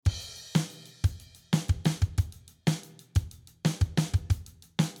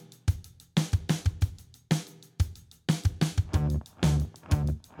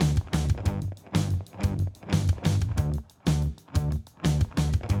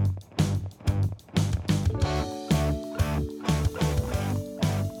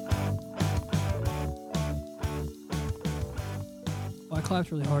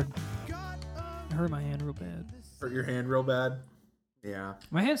claps really hard. It hurt my hand real bad. Hurt your hand real bad. Yeah.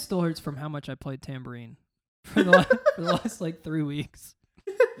 My hand still hurts from how much I played tambourine for the last like 3 weeks.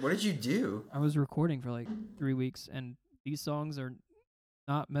 What did you do? I was recording for like 3 weeks, and these songs are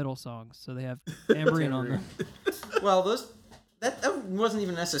not metal songs, so they have tambourine on them. Well, that wasn't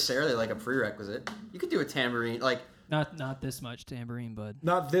even necessarily like a prerequisite. You could do a tambourine, like Not this much tambourine, bud.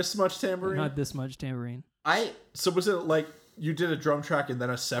 Not this much tambourine. Not this much tambourine. So was it like you did a drum track and then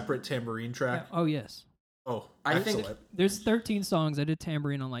a separate tambourine track? Yeah, oh yes. Oh, I excellent. think There's 13 songs. I did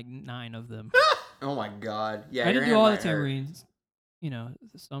tambourine on like 9 of them. Oh my god! Yeah, I your didn't do hand all the might hurt. tambourines. You know,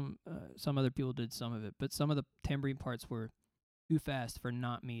 some other people did some of it, but some of the tambourine parts were too fast for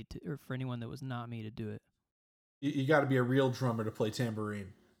not me to, or for anyone that was not me to do it. You got to be a real drummer to play tambourine.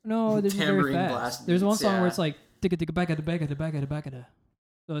 No, they're just very Tambourine fast. blast There's one beats, song yeah. where it's like ticka ticka back at the back at the back at the back at the.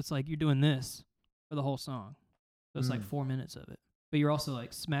 So it's like you're doing this for the whole song. So it's like 4 minutes of it, but you're also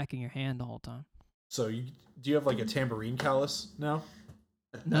like smacking your hand the whole time. So do you have like a tambourine callus now?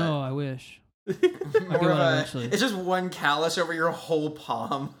 No, I wish. More get of one a, eventually. it's just one callus over your whole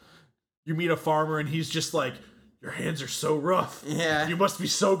palm. You meet a farmer and he's just like, your hands are so rough. Yeah. You must be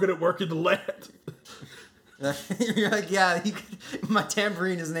so good at working the land. You're like, yeah, my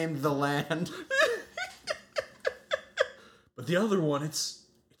tambourine is named The Land. But the other one, it's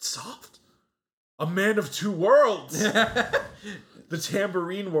soft. A man of two worlds. The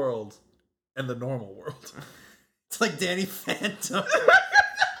tambourine world and the normal world. It's like Danny Phantom.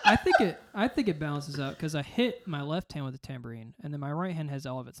 I think it balances out because I hit my left hand with the tambourine, and then my right hand has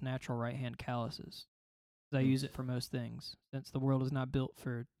all of its natural right hand calluses. 'Cause I use it for most things, since the world is not built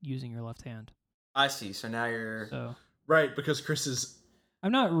for using your left hand. I see. So now you're. So Right, because Chris is...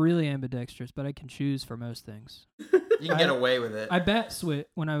 I'm not really ambidextrous, but I can choose for most things. You can get away with it. I bat switch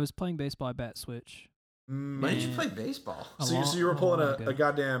when I was playing baseball. I bat switch. When did you Yeah. play baseball? So you were pulling long ago. a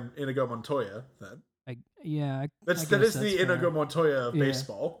goddamn Inigo Montoya then. That That is the Inigo Montoya of Yeah.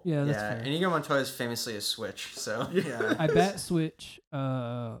 baseball. Yeah, that's Yeah, fair. Inigo Montoya is famously a switch. So yeah. I bat switch.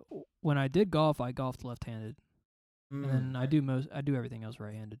 When I did golf, I golfed left-handed, and then I do everything else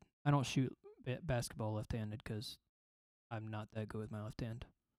right-handed. I don't shoot basketball left-handed because I'm not that good with my left hand.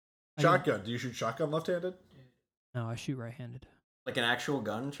 Shotgun. Do you shoot shotgun left-handed? No, I shoot right-handed. Like an actual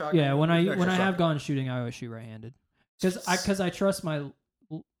gun shotgun? Yeah, when I Actual have shotgun. gone shooting, I always shoot right-handed because I trust my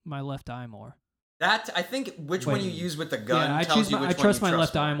left eye more. That I think which one Wait. you use with the gun Yeah, tells you which I one trust you my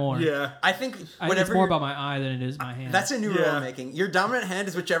trust left eye more. Yeah. I think It's whatever more you're- about my eye than it is my hand. That's a new rule Yeah. I'm making. Your dominant hand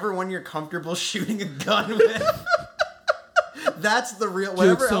is whichever one you're comfortable shooting a gun with. That's the real.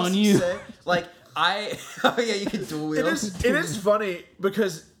 Whatever Joke's else on you you. say. Like oh yeah, you can dual wield. It is funny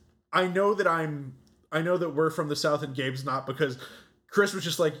because I know that we're from the South and Gabe's not, because Chris was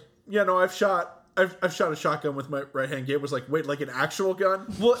just like, yeah, no, I've shot a shotgun with my right hand. Gabe was like, wait, like an actual gun?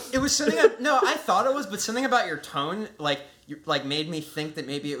 Well, it was something. No, I thought it was, but something about your tone, like made me think that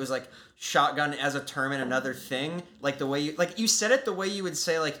maybe it was like shotgun as a term and another thing. Like the way you said it, the way you would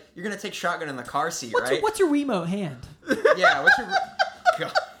say like you're gonna take shotgun in the car seat, right? What's your Wiimote hand? Yeah. What's your?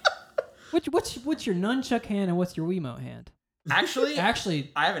 God. What's your nunchuck hand and what's your Wiimote hand? Actually,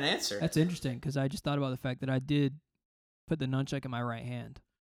 Actually, I have an answer. that's interesting because I just thought about the fact that I did put the nunchuck in my right hand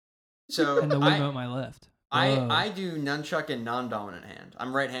So and the Wiimote in my left. Whoa. I do nunchuck in non-dominant hand.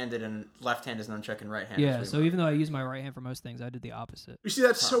 I'm right-handed and left hand is nunchuck and right hand. Yeah, is so Wiimote. even though I use my right hand for most things, I did the opposite. You see,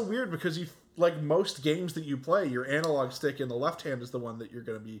 that's so weird because like most games that you play, your analog stick in the left hand is the one that you're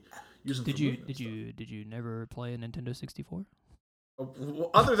going to be using. Did for you movement and did you never play a Nintendo 64? stuff. Well,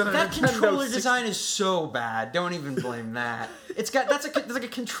 other than a that Nintendo controller 60 design is so bad. Don't even blame that. It's like a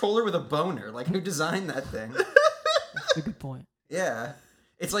controller with a boner. Like who designed that thing? That's a good point. Yeah,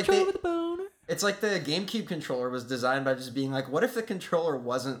 it's like Controller with a boner. it's like the GameCube controller was designed by just being like, what if the controller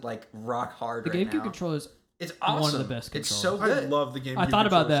wasn't like rock hard? The right GameCube now? controller is It's awesome. one of the best It's controllers. so I good. love the game. I thought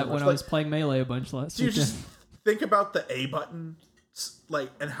about that so when much. I was playing Melee a bunch last Do you weekend. just think about the A button,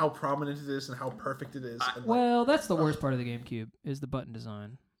 and how prominent it is and how perfect it is? And Well, that's the worst part of the GameCube is the button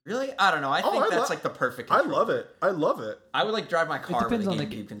design. Really? I don't know. I think I that's lo- like the perfect. I controller. love it. I love it. I would like drive my car with depends a on the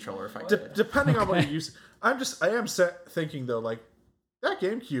GameCube controller if I De- could. depending on what Okay. you use, I am thinking though, like that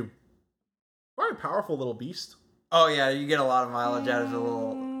GameCube, quite a powerful little beast, Oh yeah, you get a lot of mileage out of the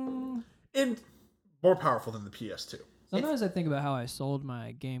little. and more powerful than the PS2. Sometimes I think about how I sold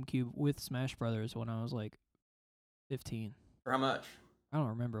my GameCube with Smash Brothers when I was like 15. For how much? I don't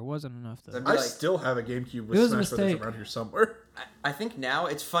remember. It wasn't enough though. That'd I be like- still have a GameCube with It was a Smash Brothers mistake. around here somewhere. I think now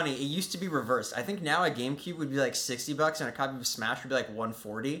it's funny. It used to be reversed. I think now a GameCube would be like $60 and a copy of Smash would be like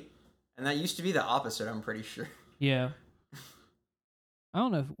 $140, and that used to be the opposite. I'm pretty sure. Yeah. I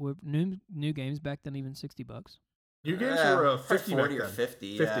don't know if new games back then even $60. New games were 50 back 40 then. or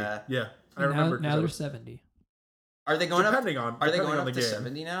 50. 50. Yeah. Yeah. I remember. Now they're 70. Are they going Depending up? on Are they going the up to game.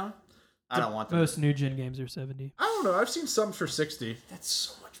 70 now? I don't want them. Most new gen games are 70. I don't know. I've seen some for 60. That's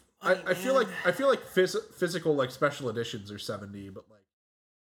so much money. I feel like physical like special editions are 70, but like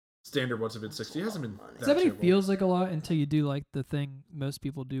standard ones have been 60. It hasn't been that 70 terrible. feels like a lot until you do like the thing most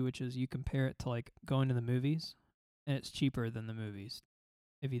people do, which is you compare it to like going to the movies, and it's cheaper than the movies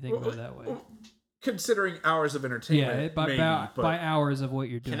if you think about it that way. Considering hours of entertainment, Yeah, by hours of what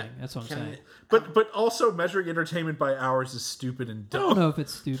you're doing. That's what I'm saying. But also measuring entertainment by hours is stupid and I dumb. don't know if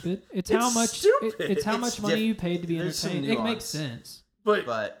it's stupid. It's how much. stupid. It's how It's much money diff- you paid to be there's some entertained. It makes nuance. sense.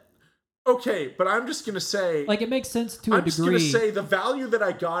 But Okay, but I'm just gonna say, Like it makes sense to a I'm just gonna degree. say the value that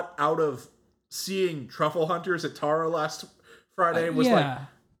I got out of seeing Truffle Hunters at Tara last Friday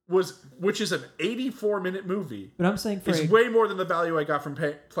which is an 84-minute movie, but I'm saying for is way more than the value I got from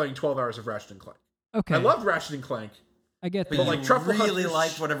playing 12 hours of Ratchet and Clank. okay, I loved Ratchet and Clank. I get but that. you like Truffle really Hunters-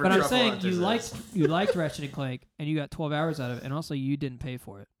 liked whatever. But I'm Truffle saying Hunters you is. liked Ratchet and Clank, and you got 12 hours out of it, and also you didn't pay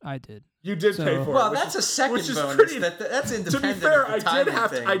for it. I did. You did So- pay for it. Well, which that's is- a second which is bonus. pretty- That's To independent. be fair, of the timing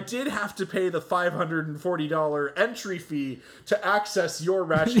thing. I did have to pay the $540 entry fee to access your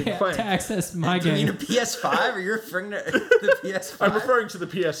Ratchet and Clank. To access my Do you mean a game, PS5 or you're referring to the PS5? I'm referring to the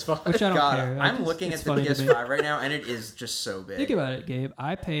PS5. which I don't God, care. I'm looking at it's the funny to me. PS5 right now, and it is just so big. Think about it, Gabe.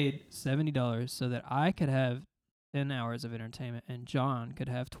 I paid $70 so that I could have 10 hours of entertainment, and John could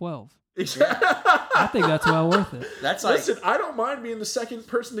have 12. I think that's well worth it. That's like Listen, I don't mind being the second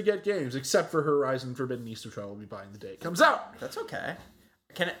person to get games, except for Horizon Forbidden East, which I will be buying the day it comes out. that's okay.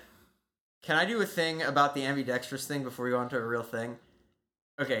 Can I do a thing about the ambidextrous thing before we go on to a real thing?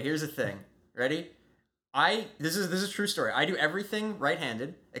 Okay, here's the thing. Ready? This is a true story. I do everything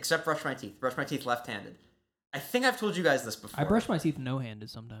right-handed except brush my teeth. Brush my teeth left-handed. I think I've told you guys this before. I brush my teeth no-handed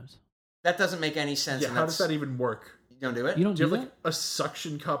sometimes. That doesn't make any sense. Yeah, and how does that even work? You don't do it? You don't Do do you have that? like a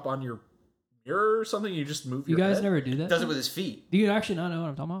suction cup on your mirror or something? You just move You your guys head? never do that? Does it with his feet. Do you actually not know what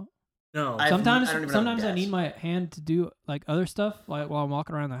I'm talking about? No. I don't even have Sometimes a I guess. need my hand to do like other stuff like while I'm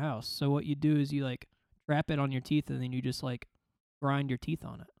walking around the house. So what you do is you like trap it on your teeth and then you just like grind your teeth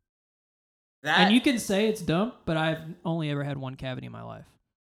on it. And you can say it's dumb, but I've only ever had one cavity in my life.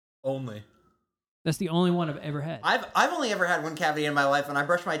 Only. That's the only one I've ever had. I've only ever had one cavity in my life, and I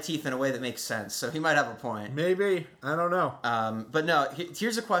brush my teeth in a way that makes sense. So he might have a point. Maybe. I don't know. But no,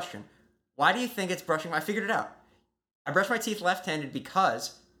 here's a question. Why do you think it's brushing? I figured it out. I brush my teeth left-handed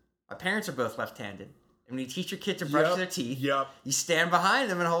because my parents are both left-handed. And when you teach your kid to brush their teeth, you stand behind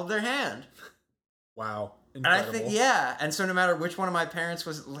them and hold their hand. Wow. Incredible. Incredible. And I think, yeah. And so no matter which one of my parents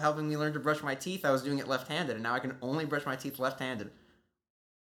was helping me learn to brush my teeth, I was doing it left-handed. And now I can only brush my teeth left-handed.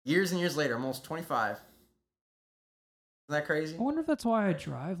 Years and years later, I'm almost 25. Isn't that crazy? I wonder if that's why I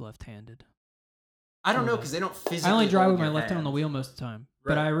drive left-handed. I don't know, because they don't physically I only drive hold with my your left hand on the hand. wheel most of the time.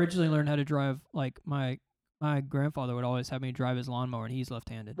 But Right. I originally learned how to drive like my grandfather would always have me drive his lawnmower, and he's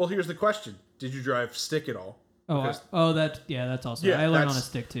left-handed. Well, here's the question. Did you drive stick at all? Because- That's also. Yeah, I learned on a that's-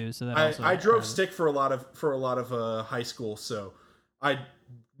 stick too, so that also. I drove part of it. stick for a lot of high school, so I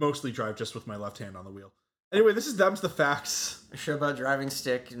mostly drive just with my left hand on the wheel. Anyway, this is Them's the Facts. A show about driving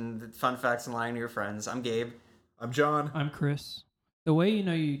stick and the fun facts and lying to your friends. I'm Gabe. I'm John. I'm Chris. The way you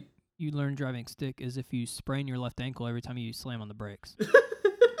know you learn driving stick is if you sprain your left ankle every time you slam on the brakes.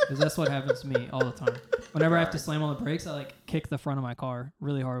 Because that's what happens to me all the time. Whenever I have to slam on the brakes, I like kick the front of my car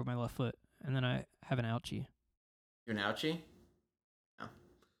really hard with my left foot, and then I have an ouchie. You an ouchie?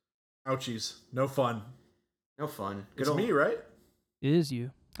 Ouchies. No fun. No fun. It's me, right? It is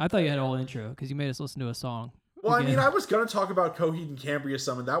you. I thought you had a whole intro because you made us listen to a song. Well, Again. I mean, I was going to talk about Coheed and Cambria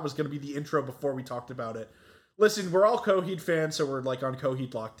some, and that was going to be the intro before we talked about it. Listen, we're all Coheed fans, so we're like on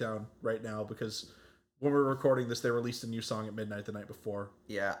Coheed lockdown right now because when we're recording this, they released a new song at midnight the night before.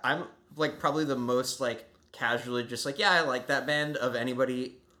 Yeah, I'm like probably the most like casually just like, yeah, I like that band of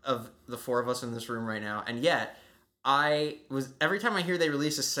anybody of the four of us in this room right now. And yet, every time I hear they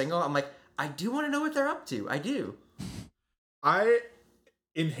release a single, I'm like, I do want to know what they're up to. I do. I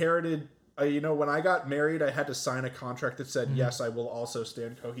inherited, when I got married, I had to sign a contract that said, yes, I will also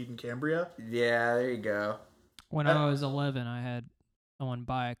stand Coheed and Cambria. Yeah, there you go. When I was 11, I had someone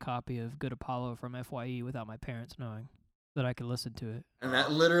buy a copy of Good Apollo from FYE without my parents knowing so that I could listen to it. And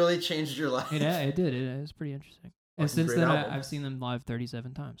that literally changed your life. It did. It was pretty interesting. And Fucking since great then, album. I've seen them live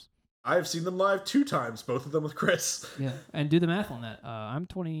 37 times. I've seen them live 2 times, both of them with Chris. Yeah, and do the math on that. I'm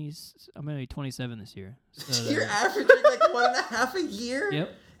going to be 27 this year. So You're averaging like 1.5 a year?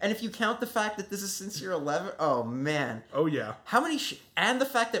 Yep. And if you count the fact that this is since you're 11, oh man. Oh, yeah. How many, and the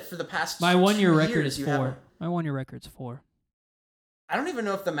fact that for the past My 1 year 2 record years is you 4. haven't- My 1 year record's 4. I don't even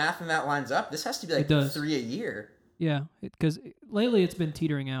know if the math in that lines up. This has to be like It does. 3 a year. Yeah, because lately it's been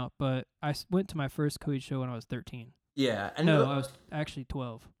teetering out. But I went to my first Coheed show when I was 13. Yeah, and No, I was actually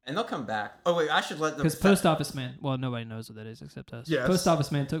 12. and they'll come back. Oh wait, I should let them. Because Post Office Man, well, nobody knows what that is except us. Yes. Post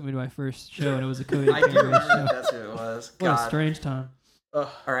Office Man took me to my first show, and it was a Coheed I do Cambria remember show. that that's who it was. What a God. strange time. All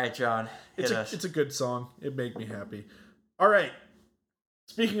right, John, hit us. It's a good song. It made me happy. All right.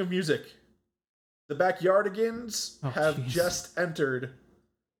 Speaking of music, the Backyardigans Oh, have jeez. just entered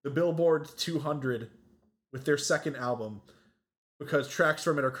the Billboard 200 with their second album because tracks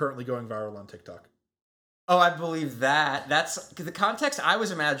from it are currently going viral on TikTok. Oh, I believe that. That's the context I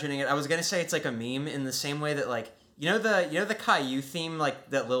was imagining it. I was gonna say it's like a meme in the same way that like you know the Caillou theme like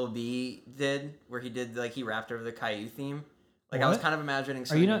that Lil B did, where he did like he rapped over the Caillou theme. Like I was What? kind of imagining. Are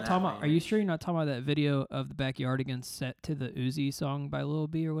Something you in not that talking about? vein. Are you sure you're not talking about that video of the Backyardigans set to the Uzi song by Lil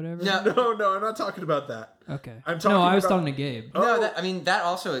B or whatever? No. No, I'm not talking about that. Okay. I'm talking No, I was about- talking to Gabe. Oh. No, I mean that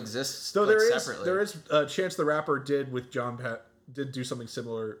also exists. So like, there is separately. Chance the Rapper did with did do something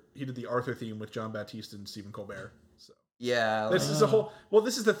similar. He did the Arthur theme with John Baptiste and Stephen Colbert. So Yeah. this is a whole. Well,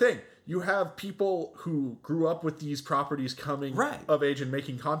 this is the thing. You have people who grew up with these properties coming Right. of age and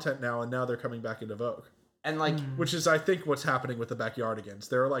making content now, and now they're coming back into vogue. and like Which is, I think, what's happening with the Backyardigans.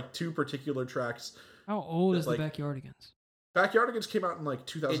 There are like two particular tracks. How old is like- the Backyardigans? Backyardigans came out in like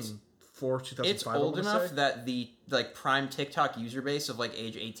 2004, 2005. it's old I wanna enough say. that the like prime TikTok user base of like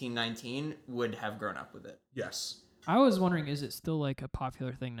age 18, 19 would have grown up with it. Yes. I was wondering, is it still like a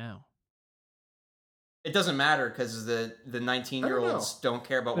popular thing now? It doesn't matter because the 19-year-olds don't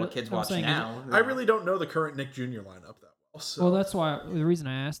care about But what kids I'm watch saying is now. I really don't know the current Nick Jr. lineup that well. So. Well, that's why the reason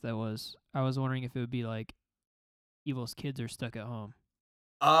I asked that was I was wondering if it would be like Evil's kids are stuck at home.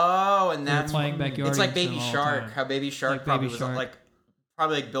 Oh, and They're that's playing Backyardigans it's like for Baby them all the Shark. time. How Baby Shark Like probably Baby was Shark.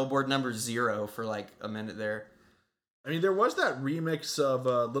 probably like Billboard number 0 for like a minute there. I mean, there was that remix of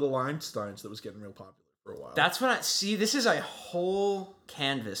Little Einsteins that was getting real popular for a while. That's when I see this is a whole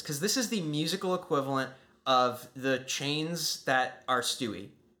canvas because this is the musical equivalent of the chains that are Stewie.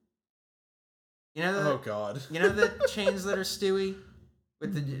 You know the Oh God. you know the chains that are Stewie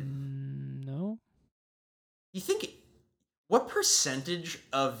with the. No. You think what percentage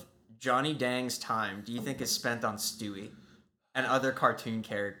of Johnny Dang's time do you think is spent on Stewie and other cartoon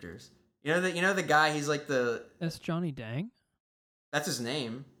characters? You know the guy. He's like That's Johnny Dang? that's his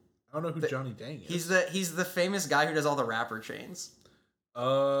name. I don't know who Johnny Dang is. He's the famous guy who does all the rapper chains.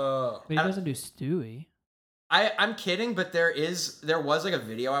 Oh. But he doesn't do Stewie. I'm kidding, but there was like a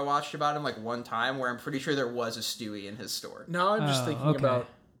video I watched about him like one time where I'm pretty sure there was a Stewie in his store. Now I'm just Oh, thinking okay. about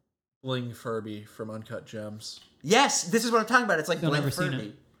Bling Furby from Uncut Gems. Yes, this is what I'm talking about. It's like Still Bling never seen Furby.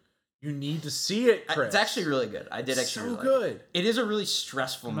 it. You need to see it, Chris. It's actually really good. I did actually so really like good. it. It is a really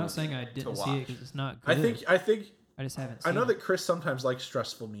stressful I'm movie. not saying I to didn't watch. see it because it's not good. I think I just haven't I seen know it. that Chris sometimes likes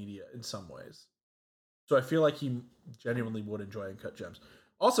stressful media in some ways. So I feel like he genuinely would enjoy Uncut Gems.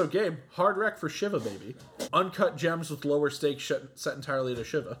 Also, Gabe, hard rec for Shiva Baby. Uncut Gems with lower stakes set entirely to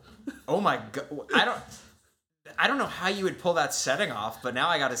Shiva. Oh my god! I don't know how you would pull that setting off, but now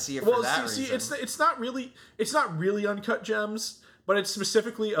I got to see it for Well, that see, reason. it's not really Uncut Gems, but it's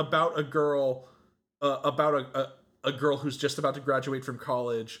specifically about a girl, a girl who's just about to graduate from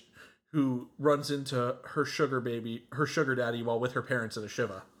college, who runs into her sugar daddy, while with her parents at a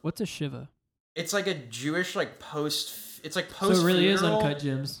Shiva. What's a Shiva? It's like a Jewish like post. It's like post. So it really is funeral. Uncut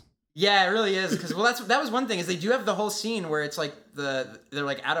Gems. Yeah, it really is because that was one thing is they do have the whole scene where it's like they're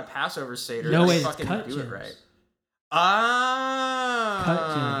like at a Passover Seder. No and way, they it's fucking Cut do Gems. it right.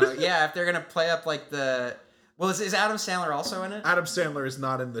 Cut Gems. Yeah, if they're gonna play up like the is Adam Sandler also in it? Adam Sandler is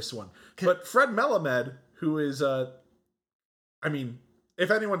not in this one, but Fred Melamed, who is if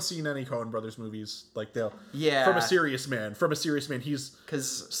anyone's seen any Coen Brothers movies, like they'll Yeah, from a serious man, he's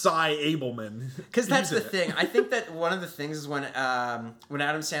because Cy Abelman. that's He's the in it. thing. I think that one of the things is when Adam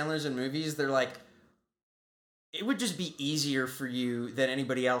Sandler's in movies, they're like, it would just be easier for you than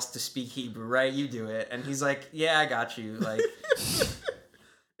anybody else to speak Hebrew, right? You do it, and he's like, yeah, I got you. Like,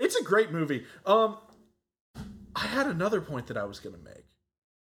 It's a great movie. I had another point that I was gonna make.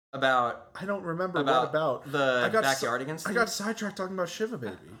 about I don't remember about what about. the I got Backyardigans. I thing? got sidetracked talking about Shiva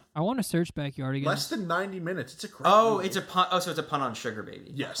Baby. I want to search Backyardigans. Less than 90 minutes. It's a great Oh, movie. it's a pun. Oh, so it's a pun on Sugar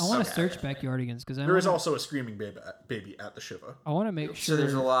Baby. Yes. I want to Okay, search okay. Backyardigans because There is also a screaming baby at the Shiva. I want to make So sure.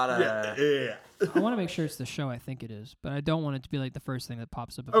 there's a lot of. Yeah. I want to make sure it's the show I think it is, but I don't want it to be like the first thing that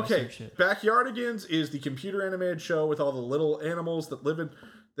pops up if I Okay, search it. Backyardigans is the computer animated show with all the little animals that live in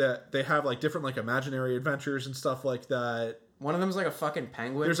that they have like different like imaginary adventures and stuff like that. One of them's like a fucking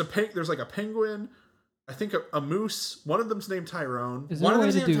penguin. There's like a penguin. I think a moose. One of them's named Tyrone. Is there One a of way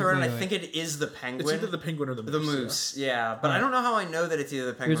them's to named do? Tyrone. Wait, I wait. think it is the It's penguin. either the penguin or the moose. The moose, yeah. But I Alright. don't know how I know that it's either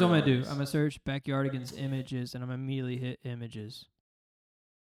the penguin. Here's what or I'm the gonna do. moose. I'm gonna search Backyardigans images, and I'm gonna immediately hit images.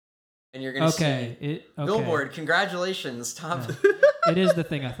 And you're gonna Okay, see it okay. Billboard. Congratulations, top. Yeah. It is the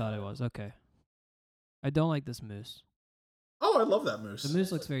thing I thought it was. Okay. I don't like this moose. Oh, I love that moose. The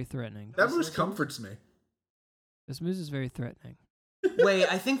moose looks very threatening. That moose comforts me. This moose is very threatening. Wait,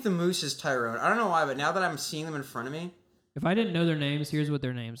 I think the moose is Tyrone. I don't know why, but now that I'm seeing them in front of me, If I didn't know their names, here's what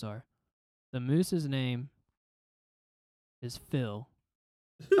their names are. The moose's name is Phil.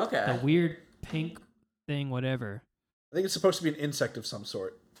 okay. The weird pink thing, whatever. I think it's supposed to be an insect of some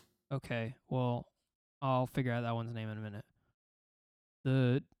sort. Okay, well, I'll figure out that one's name in a minute.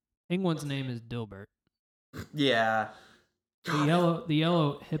 The penguin's name is Dilbert. Yeah. The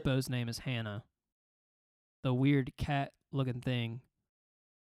yellow hippo's name is Hannah. The weird cat-looking thing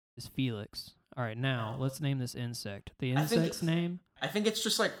is Felix. All right, now let's name this insect. The I think insect's name, I think it's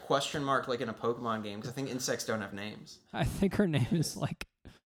just like question mark, like in a Pokemon game, because I think insects don't have names. I think her name is like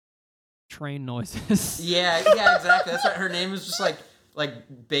train noises. Yeah, exactly. That's right. Her name is just like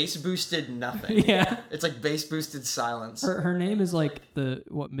bass boosted nothing. Yeah. It's like bass boosted silence. Her name is like the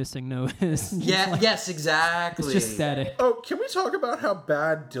what missing note is. Just Yeah. like- Yes. Exactly. It's just static. Oh, can we talk about how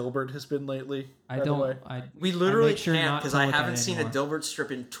bad Dilbert has been lately? I by the way? don't. We literally make sure can't not because to I look at haven't it seen anymore. a Dilbert strip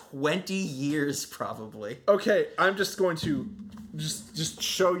in 20 years, probably. Okay, I'm just going to just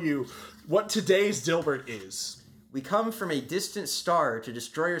show you what today's Dilbert is. We come from a distant star to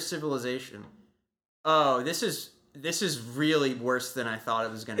destroy your civilization. Oh, this is really worse than I thought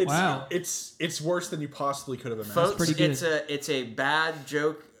it was going to It's, be. Wow. It's worse than you possibly could have imagined. Folks, pretty good. it's a bad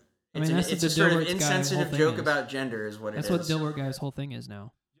joke. I mean, It's, that's it's what a the sort of Dilbert's guy insensitive whole thing joke is. about gender is what That's it what is. Dilbert guy's whole thing is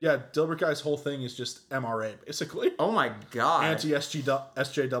now. Yeah, Dilbert guy's whole thing is just MRA, basically. Oh my god.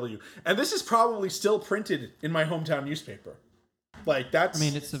 Anti-SJW. And this is probably still printed in my hometown newspaper. Like, that's... I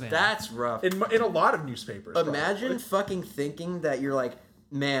mean, it's Savannah. That's rough. in a lot of newspapers. Imagine probably. fucking thinking that you're like,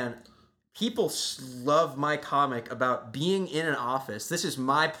 man, people love my comic about being in an office. This is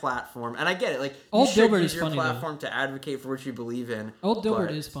my platform. And I get it. Like, Old you should Dilbert use is your funny, though. platform to advocate for what you believe in. Old Dilbert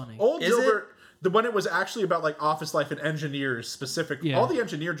but- is funny. Old Is it? Dilbert, the one it was actually about, like, office life and engineers specifically. Yeah. All the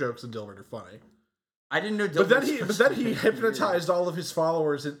engineer jokes in Dilbert are funny. I didn't know But Dilbert then he hypnotized all of his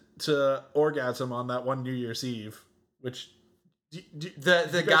followers into orgasm on that one New Year's Eve, which...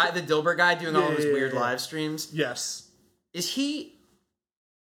 the guy, the Dilbert guy doing all of his Yeah, weird yeah. live streams. Yes. Is he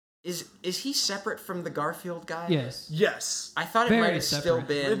separate from the Garfield guy? Yes. Yes. I thought it Very might have still separate.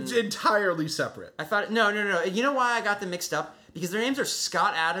 been. It's entirely separate. I thought no. You know why I got them mixed up? Because their names are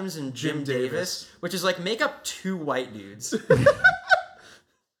Scott Adams and Jim Jim Davis, Davis. which is like make up two white dudes.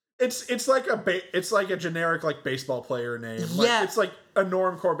 It's like a generic like baseball player name. Like, Yeah. it's like a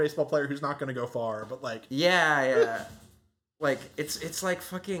normcore baseball player who's not going to go far, but like yeah. Like it's like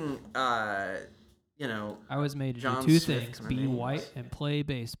fucking you know. I was made to John do two Smith things: kinda be names. white and play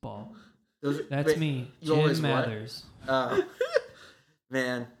baseball. Those, That's wait, me, you always Jim what? Mathers.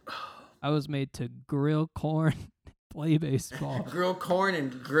 Man, I was made to grill corn, play baseball. grill corn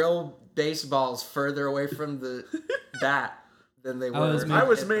and grill baseballs further away from the bat than they were. I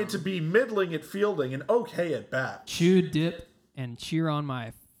was made to be middling at fielding and okay at bat. Chew, dip, and cheer on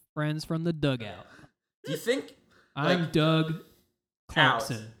my friends from the dugout. Do you think I'm Like, Doug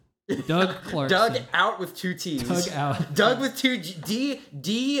Clarkson. Doug Clarkson. Doug out with two T's? Doug out. Doug with two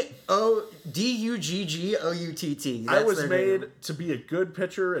D-U-G-G-O-U-T-T. I was made to be a good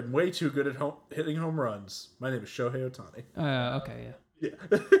pitcher and way too good at hitting home runs. My name is Shohei Ohtani. Okay, Yeah.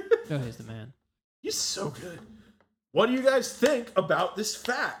 yeah. Shohei's the man. He's so good. What do you guys think about this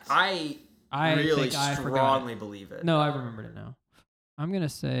fact? I I really think I forgot strongly it. believe it. No, I remembered it now. I'm gonna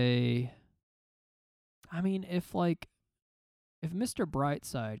say. I mean, if Mr.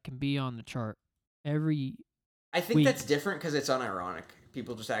 Brightside can be on the chart every I think week. that's different because it's unironic.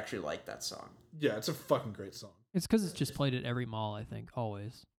 People just actually like that song. Yeah, it's a fucking great song. It's because it's just played at every mall, I think,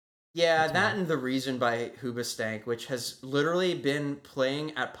 always. Yeah, That's that why. and The Reason by Hoobastank, which has literally been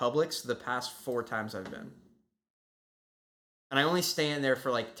playing at Publix the past 4 times I've been. And I only stay in there for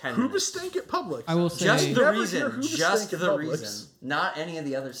like 10 Who minutes. stank at Publix? I will say Just the Never hear reason. Hoobastank Just at the Publix. reason. Not any of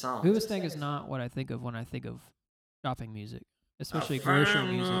the other songs. Hoobastank is not what I think of when I think of shopping music, especially grocery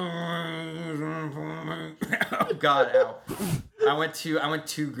music. Oh God, ow. I went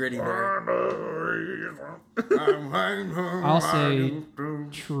too gritty there. I'll say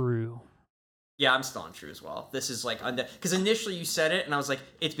true. Yeah, I'm still on true as well. This is like because initially you said it and I was like,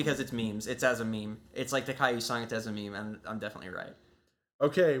 it's because it's memes. It's as a meme. It's like the Caillou song. It's as a meme, and I'm definitely right.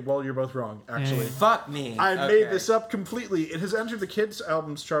 Okay, well, you're both wrong, actually. Fuck me. I Okay. made this up completely. It has entered the kids'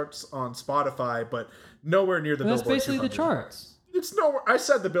 albums charts on Spotify, but nowhere near the That's Billboard basically 200. the charts. It's nowhere. I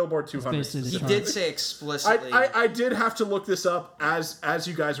said the Billboard 200. basically the He charts. did say explicitly. I did have to look this up as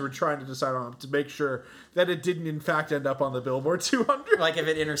you guys were trying to decide on it to make sure that it didn't in fact end up on the Billboard 200. like if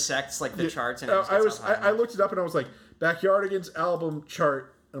it intersects like the charts and it just I gets was up high I enough. looked it up and I was like Backyardigans album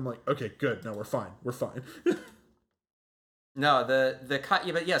chart. I'm like, okay, good. No, we're fine. We're fine. No, but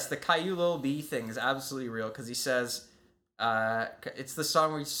yes, the Caillou Lil B thing is absolutely real because he says, it's the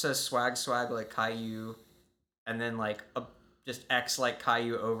song where he says swag swag like Caillou, and then like just X like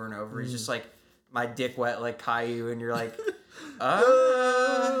Caillou over and over. He's just like my dick wet like Caillou, and you're like,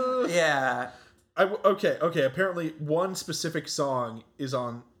 yeah. Okay. Apparently, one specific song is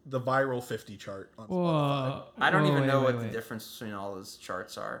on the viral 50 chart on Spotify. Whoa. I don't even know what wait. the difference between all those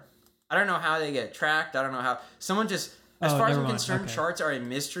charts are. I don't know how they get tracked. I don't know how someone just. As Oh, far as never I'm mind. concerned, Okay. charts are a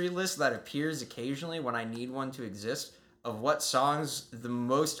mystery list that appears occasionally when I need one to exist of what songs the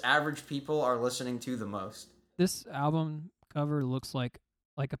most average people are listening to the most. This album cover looks like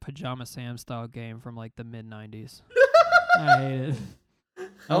a Pajama Sam style game from like the mid '90s. I hate it. I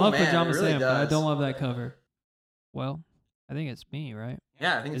Oh, love man, Pajama it really Sam, but I does. don't love that cover. Well, I think it's me, right?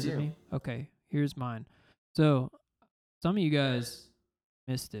 Yeah, I think Is it's it you. me? Okay, here's mine. So, some of you guys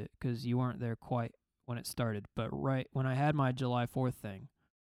missed it because you weren't there quite when it started. But right when I had my July 4th thing,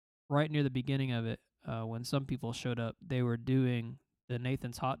 right near the beginning of it, when some people showed up, they were doing the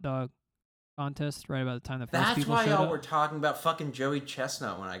Nathan's hot dog contest right about the time the first That's people why showed y'all up. were talking about fucking Joey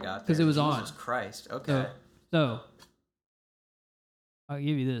Chestnut when I got there. 'Cause it was on. Jesus Christ. Okay. So, I'll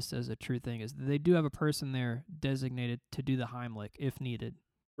give you this as a true thing: is they do have a person there designated to do the Heimlich if needed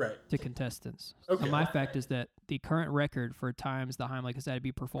Right. to contestants. Okay. So my fact is that the current record for times the Heimlich has had to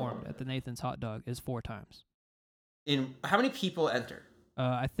be performed at the Nathan's Hot Dog is 4 times. In how many people enter?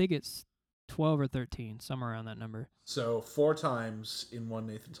 I think it's 12 or 13, somewhere around that number. So 4 times in one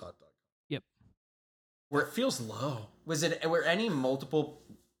Nathan's hot dog. Yep. Where it feels low. Were any multiple?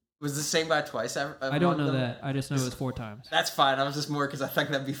 Was the same guy twice? I don't know that. I just know it was 4 times. That's fine. I was just more because I think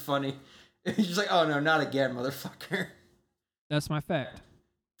that'd be funny. He's just like, oh no, not again, motherfucker. That's my fact.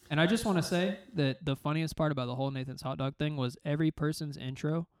 And I just want to say that the funniest part about the whole Nathan's Hot Dog thing was every person's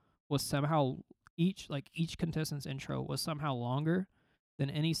intro was somehow each contestant's intro was somehow longer than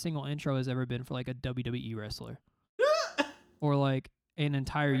any single intro has ever been for like a WWE wrestler or like an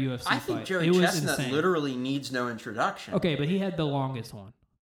entire UFC I think fight. Joey It was Chestnut insane. literally needs no introduction. Okay, but he had the longest one.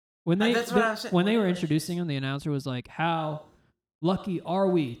 When they That's what I'm saying. when they were introducing him, the announcer was like, "How lucky are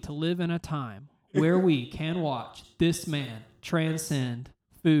we to live in a time where we can watch this man transcend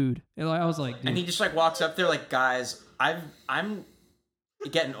food?" And I was like, "Dude, And he just like walks up there like, guys, I'm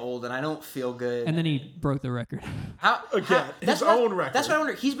getting old and I don't feel good. And then he broke the record. How Again, that's his what- own record. That's what I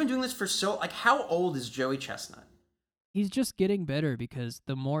wonder. He's been doing this for so like how old is Joey Chestnut? He's just getting better because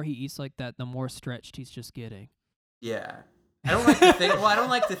the more he eats like that, the more stretched he's just getting. Yeah. I don't like to think. Well, I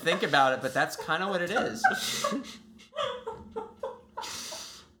don't like to think about it, but that's kind of what it is.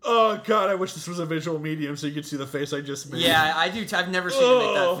 Oh god, I wish this was a visual medium so you could see the face I just made. Yeah, I do. I've never seen you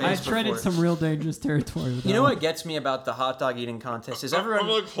make that I face treaded before. some real dangerous territory. With You that know one. what gets me about the hot dog eating contest is I'm everyone.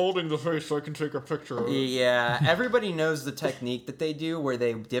 like holding the face so I can take a picture of it. Yeah, everybody knows the technique that they do where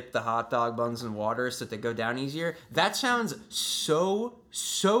they dip the hot dog buns in water so that they go down easier. That sounds so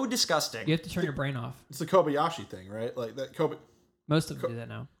disgusting. You have to turn your brain off. It's the Kobayashi thing, right? Like that Most of them do that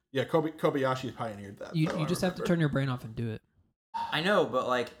now. Yeah, Kobayashi pioneered that. You though, I just have to remember. turn your brain off and do it. I know, but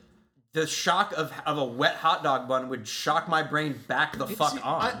like the shock of a wet hot dog bun would shock my brain back the fuck See,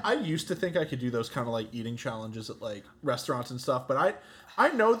 on. I used to think I could do those kind of like eating challenges at like restaurants and stuff, but I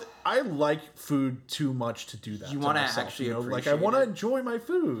know that I like food too much to do that. You to wanna myself, actually like I appreciate want to it. enjoy my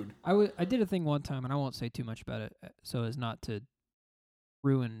food. I did a thing one time, and I won't say too much about it so as not to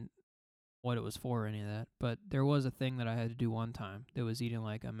ruin what it was for or any of that. But there was a thing that I had to do one time that was eating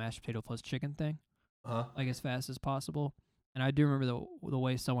like a mashed potato plus chicken thing, Huh? like as fast as possible. And I do remember the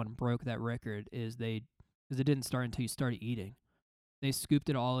way someone broke that record is because it didn't start until you started eating. They scooped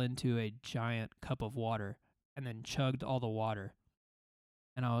it all into a giant cup of water and then chugged all the water.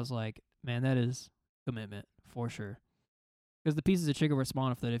 And I was like, man, that is commitment for sure. Because the pieces of chicken were small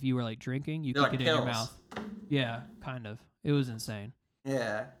enough that if you were like drinking, you They're could like get it in your pills. mouth. Yeah, kind of. It was insane.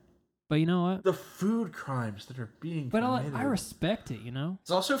 Yeah. But you know what? The food crimes that are being But committed. I respect it, you know? It's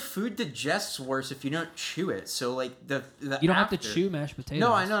also food digests worse if you don't chew it. So like the You don't have to after- chew mashed potatoes.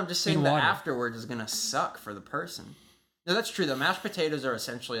 No, I know. I'm just saying in the water. afterwards is gonna suck for the person. No, that's true. The mashed potatoes are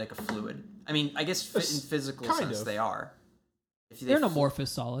essentially like a fluid. I mean, I guess in physical kind sense of. they are. If They're an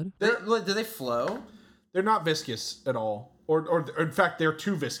amorphous solid. Do they flow? They're not viscous at all, or in fact, they're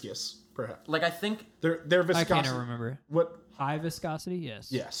too viscous. Perhaps Like I think. their I viscosity. can't remember. What? High viscosity,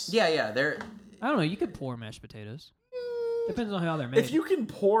 yes. Yes. Yeah. They're. I don't know. You could pour mashed potatoes. Depends on how they're made. If you can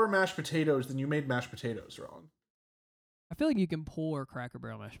pour mashed potatoes, then you made mashed potatoes wrong. I feel like you can pour Cracker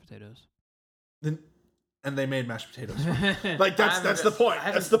Barrel mashed potatoes. Then, and they made mashed potatoes wrong. Like that's the point.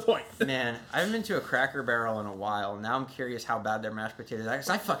 I That's the point. Man, I haven't been to a Cracker Barrel in a while. Now I'm curious how bad their mashed potatoes are. 'Cause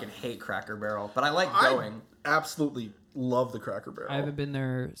I fucking hate Cracker Barrel, but I like going. I absolutely love the Cracker Barrel. I haven't been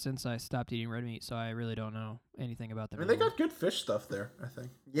there since I stopped eating red meat, so I really don't know anything about them. I mean, they anymore. got good fish stuff there. I think.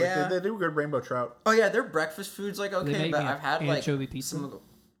 Yeah. Like, they do good rainbow trout. Oh yeah, their breakfast food's like They okay, make but me I've had like anchovy pizza. some of the.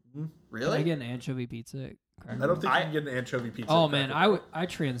 Hmm? Can I Really? get an anchovy pizza? At Cracker I don't think I- you can get an anchovy pizza. Oh at man, Cracker Barrel. I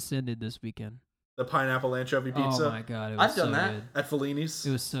transcended this weekend. The pineapple anchovy pizza Oh my god, it was I've done so that. good. at Fellini's.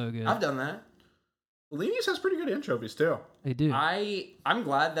 It was so good. I've done that. Fellini's has pretty good anchovies too. They do. I'm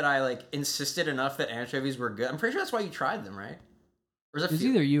glad that I like insisted enough that anchovies were good. I'm pretty sure that's why you tried them, right? Or is It it was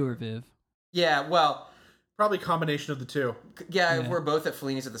either you or Viv. Yeah, well, Probably a combination of the two. yeah, Yeah. we're both at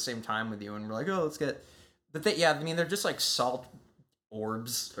Fellini's at the same time with you, and we're like, oh, let's get. But they, yeah, I mean, they're just like salt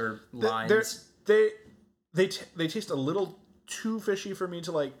orbs or lines. They taste a little too fishy for me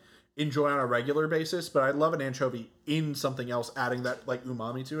to like enjoy on a regular basis, but I love an anchovy in something else, adding that like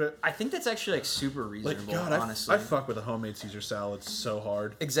umami to it. I think that's actually like super Like reasonable, God, honestly. I fuck with a homemade Caesar salad so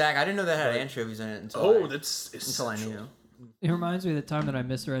hard. Exactly. I didn't know that had Like- anchovies in it until Oh, I, that's until I essential. knew. It reminds me of the time that I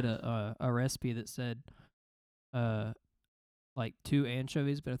misread a recipe that said, like 2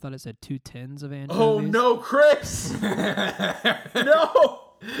 anchovies, but I thought it said 2 tins of anchovies. Oh no, Chris! No.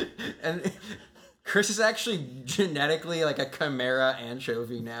 And Chris is actually genetically like a chimera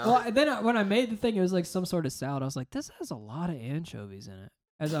anchovy now. Well, then when I made the thing, it was like some sort of salad. I was like, this has a lot of anchovies in it.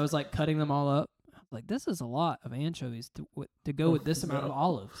 As I was like cutting them all up, I was like, this is a lot of anchovies to go with this amount of no.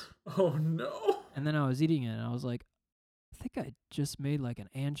 olives. Oh no. And then I was eating it, and I was like, I think I just made like an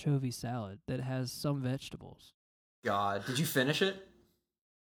anchovy salad that has some vegetables. God, did you finish it?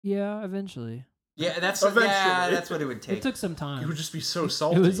 Yeah, eventually. Yeah, that's Eventually. yeah, that's what it would It take. took some It time. would just be so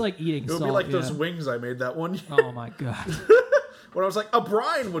salty. It was like eating it would salt. be like those yeah. wings I made that one year. Oh my god. When I was like, a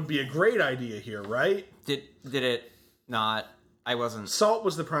brine would be a great idea here, right? Did it not? I wasn't. Salt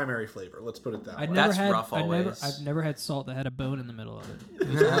was the primary flavor. Let's put it that way. I've never That's had. rough always. I've never had salt that had a bone in the middle of it. It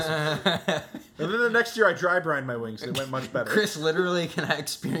was awesome. And then the next year I dry brined my wings. It went much better. Chris literally can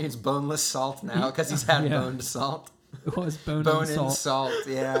experience boneless salt now because he's had Yeah. boned salt. It was bone, Bone in in salt. salt,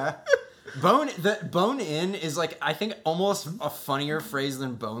 yeah. Bone in is like I think almost a funnier phrase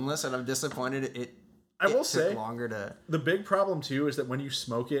than boneless, and I'm disappointed it will took say- longer to. The big problem too is that when you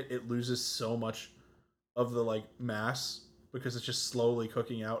smoke it, it loses so much of the like mass because it's just slowly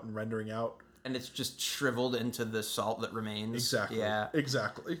cooking out and rendering out. And it's just shriveled into the salt that remains. Exactly. Yeah.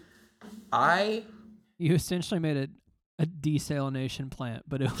 Exactly. You essentially made a desalination plant,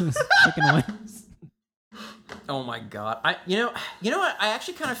 but it was chicken wings. Oh my god. You know what? I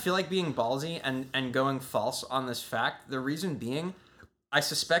actually kind of feel like being ballsy and going false on this fact. The reason being, I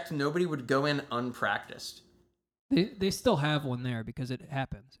suspect nobody would go in unpracticed. They still have one there because it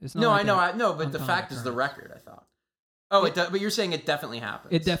happens. It's not No, like I know, a I know, but the uncommon fact is the occurrence. record. I thought. Oh, but you're saying it definitely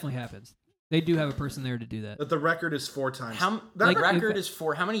happens. It definitely happens. They do have a person there to do that. But the record is 4 times. How That like record- record is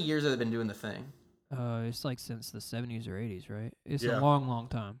for how many years have they been doing the thing? It's like since the 70s or 80s, right? It's Yeah. a long, long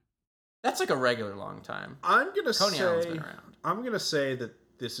time. That's like a regular long time. I'm gonna Coney Island's say been around. I'm gonna say that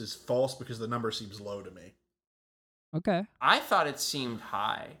this is false because the number seems low to me. Okay. I thought it seemed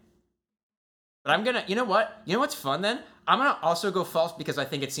high. But I'm gonna, you know what? You know what's fun then? I'm gonna also go false because I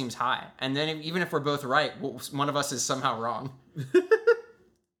think it seems high. And then even if we're both right, one of us is somehow wrong.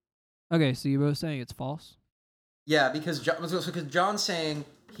 Okay, so you're both saying it's false? Yeah, because John's saying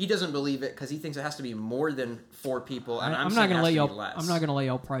he doesn't believe it because he thinks it has to be more than 4 people, and I'm not saying gonna it let has to y'all. be less. I'm not gonna let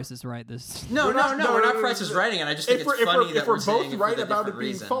y'all prices right this. No, We're not- we're not no, Price is no. Writing, and I just think it's funny that if we're saying both it right for the about it different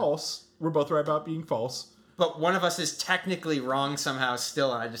being reason. false, we're both right about being false. But one of us is technically wrong somehow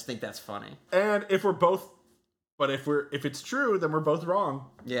still, and I just think that's funny. And if we're both, but if it's true, then we're both wrong.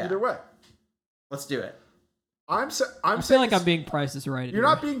 Yeah. Either way, Let's do it. I'm I feel saying like it's- I'm being prices right. You're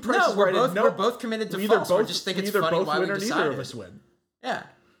not being prices right. We're both committed to we either false. both We just think we it's either funny both why win we or neither decided. of us win. Yeah.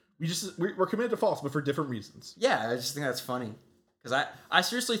 We're committed to false, but for different reasons. Yeah, I just think that's funny. Because I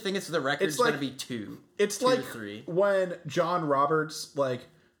seriously think it's the record's It's like- going to be 2. It's 2 like to 3. when John Roberts like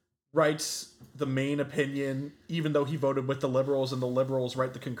writes the main opinion, even though he voted with the liberals, and the liberals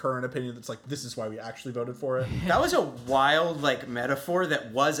write the concurrent opinion. That's like, this is why we actually voted for it. That was a wild, like, metaphor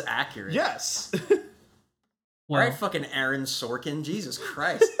that was accurate. Yes. All Well, right, fucking Aaron Sorkin. Jesus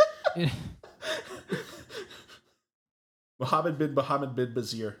Christ. Mohammed bin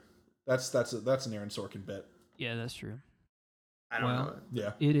Bazir. That's an Aaron Sorkin bit. yeah, that's true. I don't know.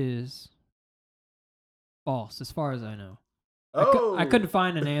 Yeah. It is false, as far as I know. Oh, I couldn't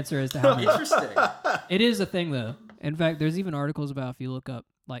find an answer as to how many. Interesting. It is a thing, though. In fact, there's even articles about, if you look up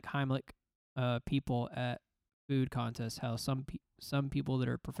like Heimlich people at food contests, how some people that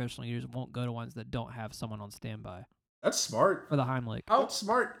are professional eaters won't go to ones that don't have someone on standby That's smart. for the Heimlich. That's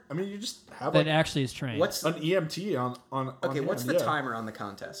smart. I mean, you just have That like actually is trained. What's an EMT on okay? hand, What's the yeah. timer on the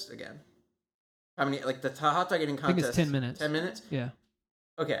contest again? How many? Like the hot dog eating I think contest? it's 10 minutes. 10 minutes. Yeah.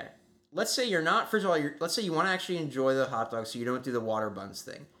 Okay. Let's say you're not. First of all, let's say you want to actually enjoy the hot dog, so you don't do the water buns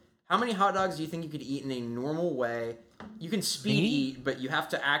thing. How many hot dogs do you think you could eat in a normal way? You can speed eat, but you have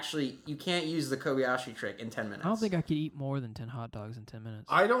to actually. You can't use the Kobayashi trick in 10 minutes. I don't think I could eat more than 10 hot dogs in 10 minutes.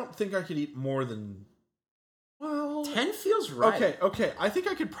 I don't think I could eat more than. Well, 10 feels right. Okay. I think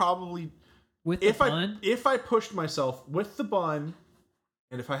I could probably With the bun? if I pushed myself with the bun,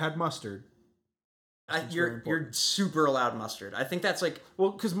 and if I had mustard. It's very You're important. super allowed mustard. I think that's like.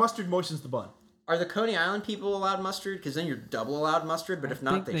 Well, because mustard moistens the bun. Are the Coney Island people allowed mustard? Because then you're double allowed mustard. But if I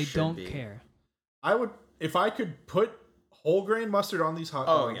not, think they should don't be. care. I would if I could put whole grain mustard on these hot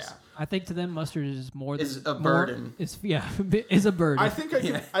Oh dogs. yeah. I think to them mustard is more than Is a burden. Is is a burden. I think I could.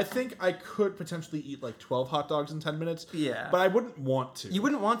 Yeah. I think I could potentially eat like 12 hot dogs in 10 minutes. Yeah. But I wouldn't want to. You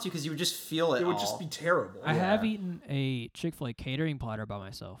wouldn't want to because you would just feel it. It would all. just be terrible. I have eaten a Chick-fil-A catering platter by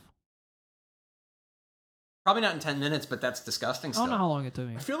myself. Probably not in 10 minutes, but that's disgusting I still. don't know how long it took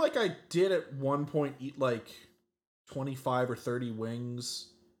me. I feel like I did at one point eat like 25 or 30 wings,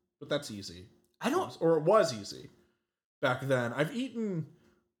 but that's easy. Or it was easy back then. I've eaten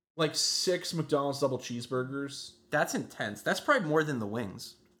like 6 McDonald's double cheeseburgers. That's intense. That's probably more than the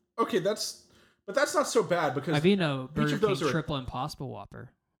wings. Okay, that's not so bad because I've eaten a each Burger of King those are Triple Impossible Whopper.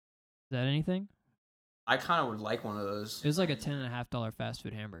 Is that anything? I kind of would like one of those. It was like a $10.50 fast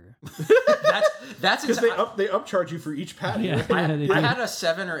food hamburger. That's because they upcharge you for each patty. Yeah, right? yeah, they do. I had a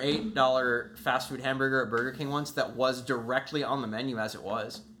 $7 or $8 fast food hamburger at Burger King once that was directly on the menu as it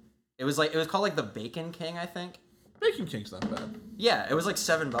was. It was called like the Bacon King, I think. Bacon King's not bad. Yeah, it was like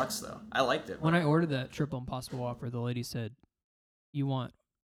 $7 though. I liked it. When I ordered that Triple Impossible Whopper, the lady said, "You want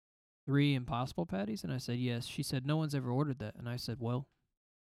 3 Impossible patties?" And I said, "Yes." She said, "No one's ever ordered that." And I said, "Well,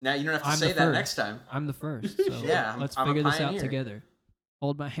 Now you don't have to I'm say the that first. next time. I'm the first. So Yeah, let's I'm a figure this out pioneer." together.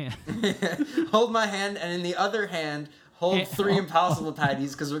 Hold my hand." Hold my hand, and in the other hand, hold 3 Impossible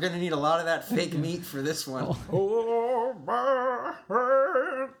patties because we're gonna need a lot of that fake meat for this one. Oh my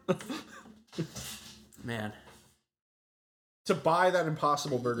hand. Man. To buy that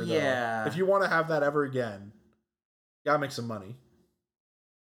Impossible Burger, though, Yeah. if you want to have that ever again, you gotta make some money.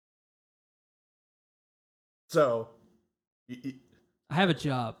 So, I have a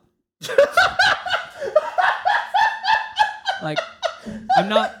job. Like, I'm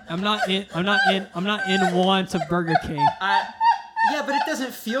not in want of Burger King. Yeah, but it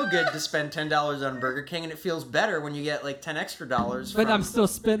doesn't feel good to spend $10 on Burger King, and it feels better when you get like $10 extra. But I'm still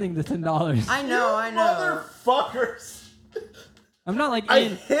spending the $10. I know. motherfuckers! I'm not like I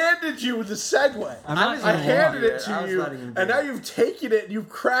in. handed you the segue. I'm not was I in letting handed you it do it. I to was you, letting him do and now it. you've taken it and you've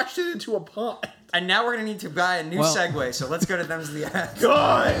crashed it into a pond. And now we're gonna need to buy a new Well- segue. So let's go to them's the ads.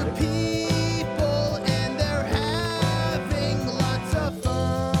 God! People and they're having lots of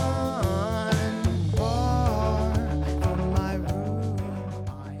fun. Far from my room,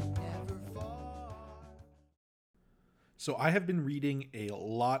 I never fall. So I have been reading a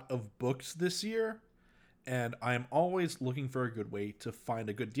lot of books this year, and I am always looking for a good way to find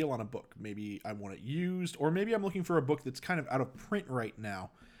a good deal on a book. Maybe I want it used, or maybe I'm looking for a book that's kind of out of print right now.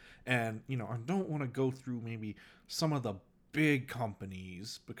 And, I don't want to go through maybe some of the big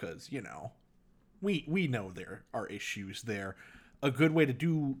companies because, we know there are issues there. A good way to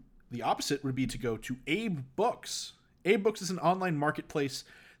do the opposite would be to go to Abe Books. Abe Books is an online marketplace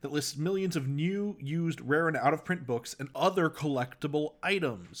that lists millions of new, used, rare, and out-of-print books and other collectible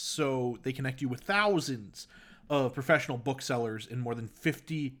items. So they connect you with thousands of professional booksellers in more than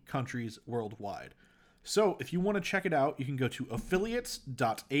 50 countries worldwide. So if you want to check it out, you can go to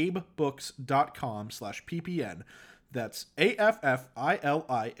affiliates.abebooks.com/ppn. That's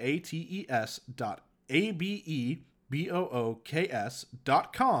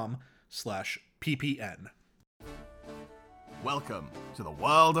AFFILIATES.ABEBOOKS.com/ppn. Welcome to the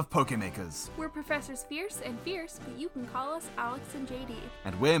world of Pokemakers, We're Professors Fierce and Fierce, but you can call us Alex and JD.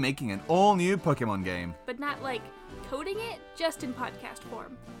 and we're making an all-new Pokemon game. But not like coding it, just in podcast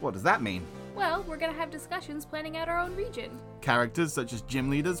form. What does that mean? Well, we're gonna have discussions planning out our own region. Characters such as gym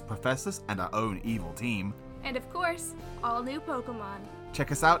leaders, professors, and our own evil team. And of course, all new Pokemon.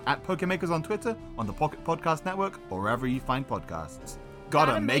 Check us out at Pokemakers on Twitter, on the Pocket Podcast Network, or wherever you find podcasts.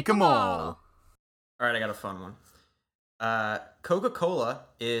 Gotta make 'em all! All right, I got a fun one. Coca-Cola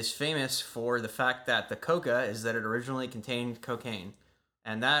is famous for the fact that the coca is that it originally contained cocaine.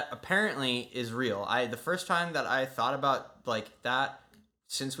 And that apparently is real. The first time that I thought about like that,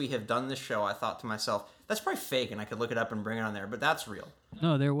 since we have done this show, I thought to myself, that's probably fake, and I could look it up and bring it on there, but that's real.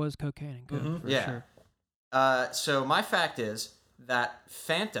 No, there was cocaine in Coke, for Yeah. sure. So my fact is that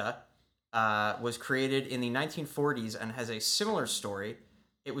Fanta was created in the 1940s and has a similar story.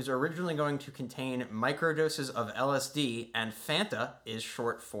 It was originally going to contain microdoses of LSD, and Fanta is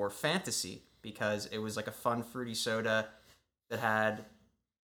short for fantasy because it was like a fun fruity soda that had...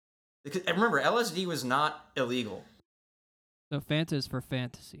 And remember, LSD was not illegal. So Fanta is for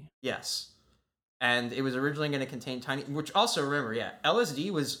fantasy. Yes. And it was originally going to contain tiny... Which also, remember,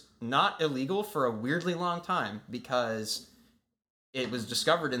 LSD was not illegal for a weirdly long time because it was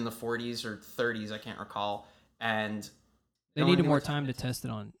discovered in the 40s or 30s, I can't recall. And... They needed more time to test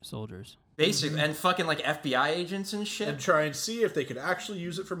it on soldiers. Basically, and fucking like FBI agents and shit. And try and see if they could actually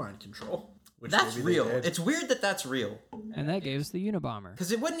use it for mind control. Which That's maybe they real. did. It's weird that that's real. And that gave us the Unabomber.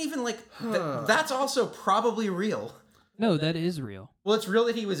 Because it wasn't even like... that's also probably real. No, that is real. Well, it's real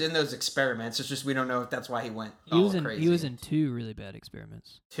that he was in those experiments. It's just we don't know if that's why he went crazy. He was in 2 really bad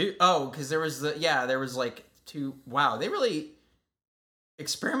experiments. Because there was there was like 2... Wow, they really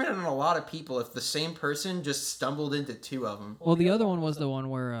experimented on a lot of people if the same person just stumbled into 2 of them. Well, the other one was the one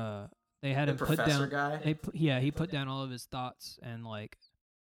where they had The him put professor down... guy? He put down all of his thoughts and, like,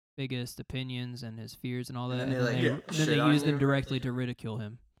 biggest opinions and his fears and all that. And then they, like, then shit they on used them you. directly to ridicule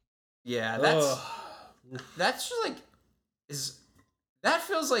him. Yeah, that's just like... That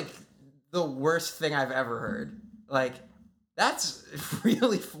feels like the worst thing I've ever heard. Like, that's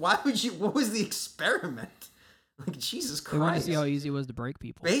really... Why would you... What was the experiment? Like, Jesus Christ. They wanted to see how easy it was to break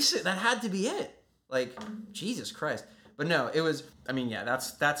people. That had to be it. Like, Jesus Christ. But no, it was... I mean, yeah,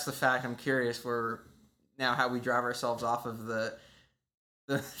 that's the fact. I'm curious for now how we drive ourselves off of the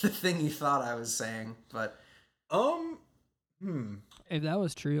thing you thought I was saying. But... If that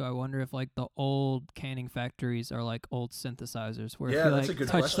was true, I wonder if like the old canning factories are like old synthesizers, where Yeah, if you that's a like good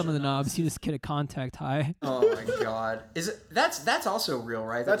touch question. some of the knobs, you just get a contact high. Oh my God. Is it... That's also real,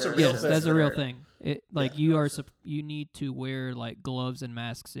 right? That's a That real there Yes, is thing. that's a real there- thing. It like you need to wear like gloves and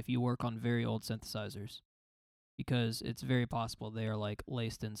masks if you work on very old synthesizers, because it's very possible they are like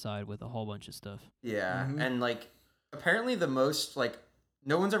laced inside with a whole bunch of stuff. Yeah, Mhm. and like apparently the most like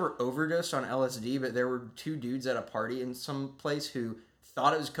no one's ever overdosed on LSD, but there were 2 dudes at a party in some place who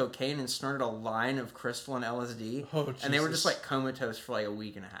thought it was cocaine and snorted a line of crystalline LSD, Oh, and they were just Jesus. like comatose for like a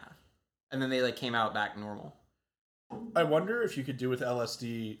week and a half, and then they like came out back normal. I wonder if you could do with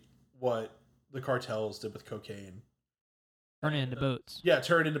LSD what the cartels did with cocaine. Turn it into boats. Yeah,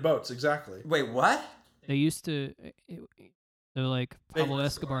 turn it into boats, exactly. Wait, what? They used to. So like Pablo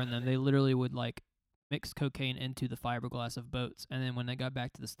Escobar and them, they literally would like mix cocaine into the fiberglass of boats, and then when they got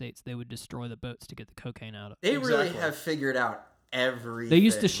back to the States, they would destroy the boats to get the cocaine out of. They really Exactly. have figured out everything. They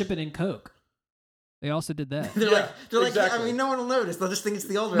used to ship it in Coke. They also did that. They're Yeah, like, exactly. I mean, no one will notice. They'll just think it's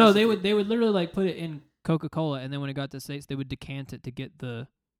the old. No, recipe. they would literally like put it in Coca-Cola, and then when it got to the States, they would decant it to get the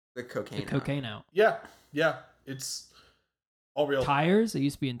the cocaine. cocaine out. Yeah, it's all real. Tires, they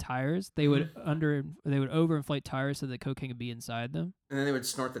used to be in tires. They would overinflate tires so that cocaine could be inside them. And then they would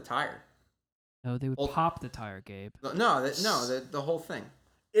snort the tire. No, they would Well- pop the tire, Gabe. No, the whole thing.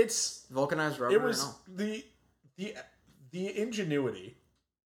 It's Vulcanized rubber. it and was all. the ingenuity,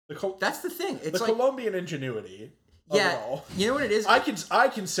 That's the thing. It's the like Colombian ingenuity. Of yeah, it all. you know what it is. I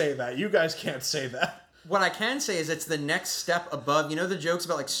can say that. You guys can't say that. What I can say is it's the next step above. You know the jokes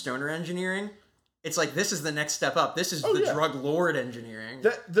about like stoner engineering? It's like this is the next step up. This is Oh, the yeah. drug lord engineering.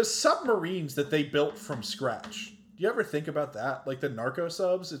 The submarines that they built from scratch. Do you ever think about that? Like the narco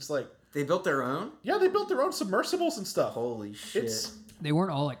subs? It's like, They built their own? yeah, they built their own submersibles and stuff. Holy shit. It's They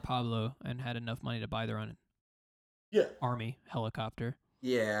weren't all like Pablo and had enough money to buy their own yeah. army helicopter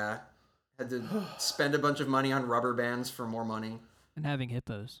Yeah. Had to spend a bunch of money on rubber bands for more money. and having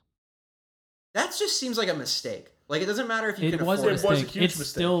hippos. That just seems like a mistake. Like it doesn't matter if you It can was a afford It was a mistake. huge It's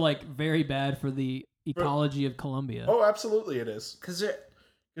mistake. still like very bad for the ecology of Colombia. Oh, absolutely, it is because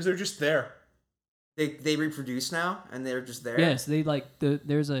because they're just there. they reproduce now and they're just there. Yes, they like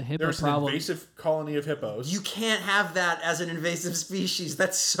there's a hippo There's an problem. invasive colony of hippos. You can't have that as an invasive species.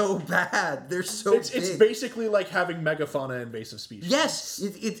 That's so bad. They're so it's big. basically like having megafauna invasive species. Yes,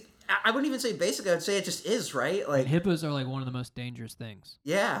 I wouldn't even say basic. I would say it just is, right? Like, Hippos are like one of the most dangerous things.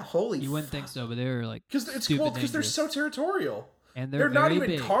 yeah, holy. You wouldn't think so, but they're like because it's stupid cool because they're dangerous. so territorial. And They're not very even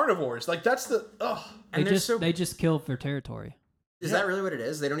big. carnivores. Like that's the ugh. And They they're just so. they just kill for territory. Is that really what it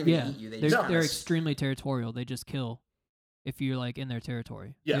is? They don't even Yeah, eat you. They they're just kinda extremely territorial. They just kill. if you're like in their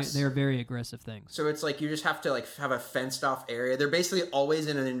territory. Yes. They're very aggressive things. So it's like you just have to like have a fenced off area. They're basically always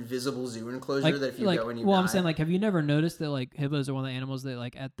in an invisible zoo enclosure that if you go and you I'm die- saying, like, have you never noticed that like hippos are one of the animals that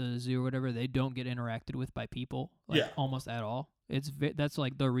like at the zoo or whatever they don't get interacted with by people, like Yeah. almost at all. That's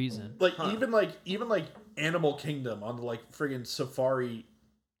like the reason. Like even like Animal Kingdom on the like friggin' safari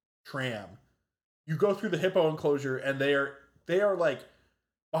tram, you go through the hippo enclosure and they are like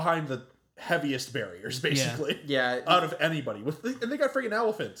behind the heaviest barriers basically. yeah, Out of anybody and they got friggin'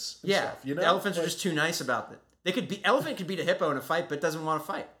 elephants. And yeah. stuff, you know, The elephants are Like, just too nice about it. Elephant could beat a hippo in a fight, but doesn't want to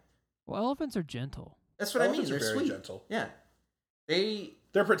fight. Well, elephants are gentle. That's what I mean. elephants They're are very sweet. gentle. Yeah,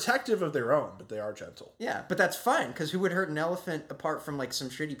 They're protective of their own, but they are gentle. yeah, but that's fine because who would hurt an elephant apart from like some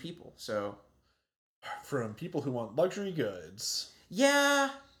shitty people? So From people who want luxury goods. yeah,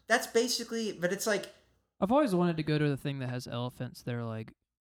 that's basically. But it's like I've always wanted to go to the thing that has elephants that are like,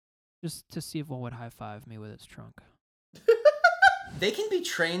 just to see if one would high five me with its trunk. they can be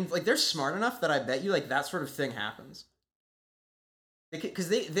trained. Like they're smart enough that I bet you like that sort of thing happens. Because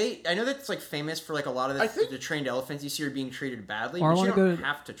they I know that's like famous for like a lot of I think- the trained elephants you see are being treated badly, Or I but you wanna don't go to-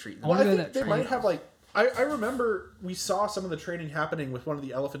 have to treat them. I wanna Well, I go to think that they might training. have like I remember we saw some of the training happening with one of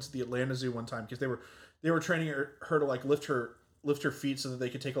the elephants at the Atlanta Zoo one time because they were training her to like lift her feet so that they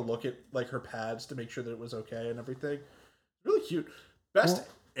could take a look at like her pads to make sure that it was okay and everything. Really cute. Best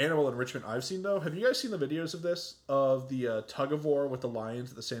animal enrichment I've seen though. Have you guys seen the videos of this of the tug of war with the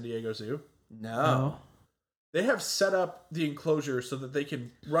lions at the San Diego Zoo? No. They have set up the enclosure so that they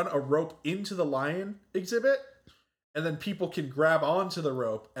can run a rope into the lion exhibit, and then people can grab onto the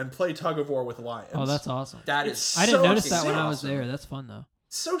rope and play tug of war with lions. Oh, that's awesome. That It's is I didn't so notice that when I was awesome. there. That's fun though.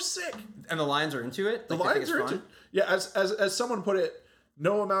 so sick. And the lions are into it? The Like, they think lions it's are fun? into yeah. As someone put it,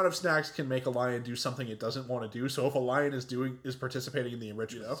 no amount of snacks can make a lion do something it doesn't want to do. So if a lion is participating in the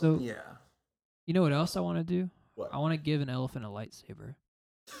enrichment, So Yeah. you know what else I want to do? What? I want to give an elephant a lightsaber,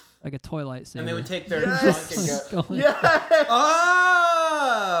 like a toy lightsaber. And they would take their Yes! trunk and go, Go- yeah.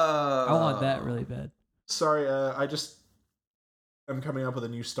 oh! I want that really bad. Sorry, I'm coming up with a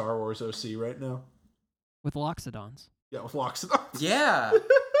new Star Wars OC right now. With Loxodons. Yeah, with Loxodon. Yeah.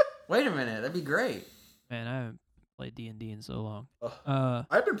 Wait a minute. That'd be great. Man, I haven't played D&D in so long. Ugh.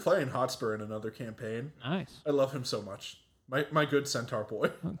 I've been playing Hotspur in another campaign. Nice. I love him so much. My good centaur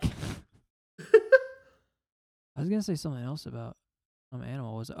boy. Okay. I was gonna say something else about some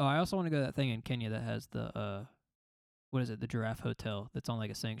animal. I also want to go to that thing in Kenya that has the what is it? The giraffe hotel that's on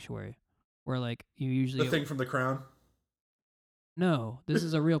like a sanctuary, where like you usually The thing from The Crown. No, this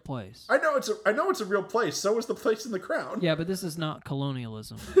is a real place. I know it's a real place. So is the place in The Crown. Yeah, but this is not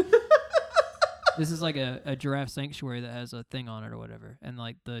colonialism. This is like a giraffe sanctuary that has a thing on it or whatever, and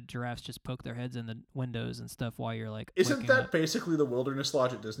like the giraffes just poke their heads in the windows and stuff while you're like. Isn't looking that up. basically the Wilderness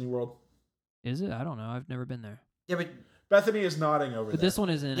Lodge at Disney World? Is it? I don't know. I've never been there. Yeah, but Bethany is nodding over But there. this one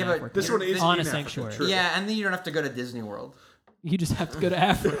is in Yeah, but Africa. This one is on in a Africa, sanctuary. true. yeah, and then you don't have to go to Disney World. You just have to go to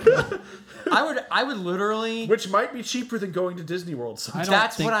Africa. I would literally. Which might be cheaper than going to Disney World. I Sometimes. don't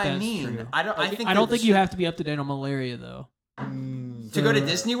That's think what I that's mean. true. I don't. I think. I don't that think you have to be up to date on malaria though. to go to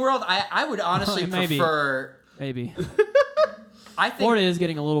Disney World. I would honestly Maybe. prefer. Maybe I think. Florida is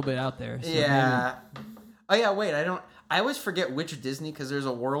getting a little bit out there. So Yeah. Oh yeah. Wait. I don't. I always forget which Disney because there's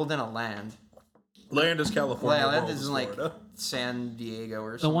a world and a land. Land is California. Land world is is in like Florida. San Diego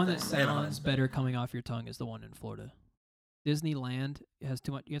or The something. one that Anaheim. sounds better coming off your tongue is the one in Florida. Disneyland has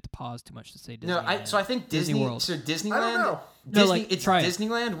too much. You have to pause too much to say Disneyland. No, so I think Disney Disney. World. So Disneyland. I don't know. Disney. No, like, it's try it.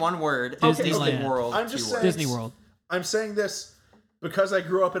 Disneyland. One word. Okay, Disney okay. World. I'm just two saying- words. Disney World. I'm saying this because I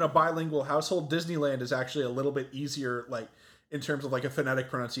grew up in a bilingual household. Disneyland is actually a little bit easier, like in terms of like a phonetic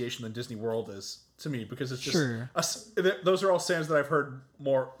pronunciation than Disney World is to me, because it's just Sure. those are all sounds that I've heard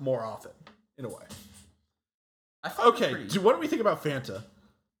more often in a way. I found it Okay, pretty- what do we think about Fanta?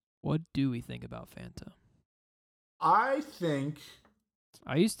 What do we think about Fanta? I think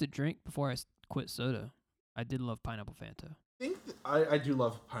I used to drink before I quit soda. I did love pineapple Fanta. I do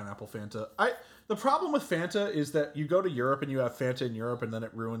love pineapple Fanta. The problem with Fanta is that you go to Europe and you have Fanta in Europe and then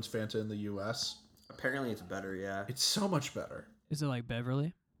it ruins Fanta in the US. Apparently, it's better. Yeah. It's so much better. Is it like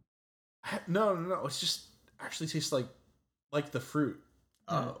Beverly? No. It's just actually tastes like the fruit.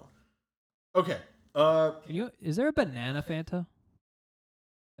 Oh. Okay. Is there a banana Fanta?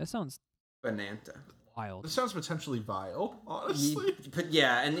 That sounds Bananta. wild. This sounds potentially vile, honestly. But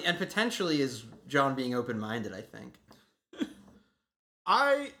yeah, and potentially is John being open-minded, I think.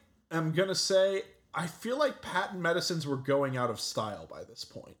 I am gonna say I feel like patent medicines were going out of style by this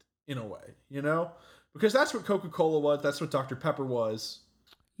point, in a way, you know? Because that's what Coca-Cola was, that's what Dr. Pepper was.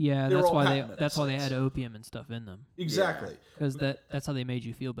 Yeah, They were that's all why patent that's why they medicines. had opium and stuff in them, Exactly. because that's how they made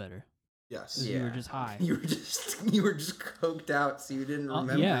you feel better. Yes. 'cause you were just high. You were just coked out, so you didn't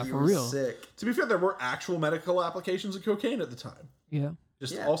remember yeah, you for were real. sick. To be fair, there were actual medical applications of cocaine at the time. Yeah.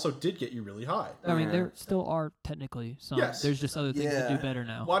 Just Yeah. also did get you really high. I mean, Yeah. there still are technically some. Yes. There's just other things that Yeah. do better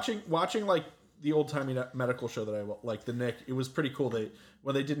now. Watching like the old timey medical show that I like, the Nick. It was pretty cool.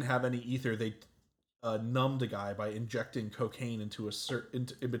 When they didn't have any ether, they numbed a guy by injecting cocaine into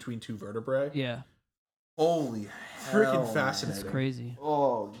in between two vertebrae. Yeah, Holy hell, Freaking man. fascinating. it's crazy.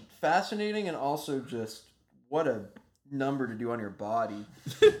 Oh, fascinating, and also just what a number to do on your body.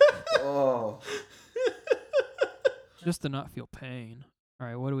 Oh, Just to not feel pain. All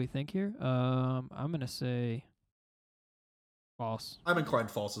right, what do we think here? I'm gonna say false. I'm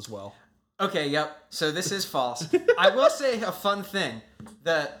inclined false as well. okay, yep. So this is false. I will say a fun thing.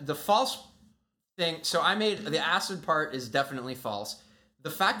 The false thing. So I made the acid part is definitely false.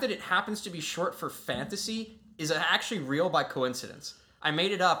 The fact that it happens to be short for fantasy is actually real by coincidence. I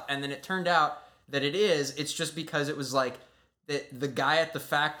made it up, and then it turned out that it is. It's just because it was like the guy at the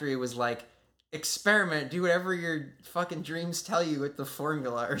factory was like, experiment, do whatever your fucking dreams tell you with the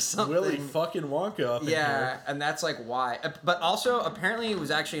formula or something. Willy fucking Wonka up in Yeah, here. and that's like why. But also, apparently, it was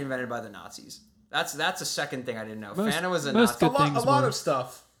actually invented by the Nazis. That's a second thing I didn't know. Most- Fanta was a most Nazi. good things A lot were- of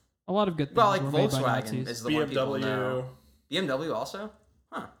stuff. A lot of good things. Well, like were made by Volkswagen Nazis. is the one people BMW. know. BMW also?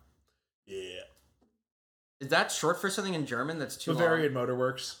 Huh. Yeah. Is that short for something in German that's too Bavarian long?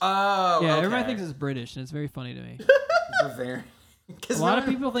 Motorworks. Oh, Yeah, okay. everybody thinks it's British, and it's very funny to me. Bavarian. A lot of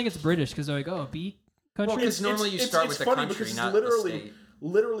people think it's British because they're like, oh, B country. Well, because normally you start with the funny country, because it's not literally, the state.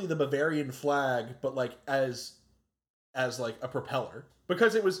 literally the Bavarian flag, but like as like a propeller.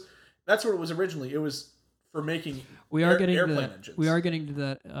 Because that's what it was originally. It was for making we are getting to airplane that. engines. We are getting to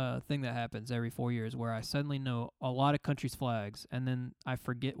that thing that happens every 4 years where I suddenly know a lot of countries' flags, and then I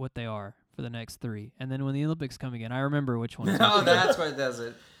forget what they are for the next 3. And then when the Olympics come again, I remember which ones. Oh, that's what does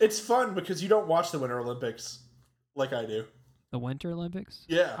it. It's fun because you don't watch the Winter Olympics like I do. The Winter Olympics.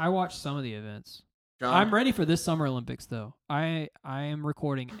 Yeah. I watched some of the events. John, I'm ready for this Summer Olympics though. I am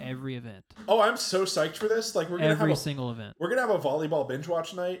recording every event, Oh, I'm so psyched for this. Like we're gonna every have single event. we're gonna have a volleyball binge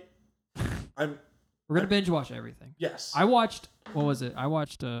watch night. We're gonna binge watch everything. Yes. I watched what was it? I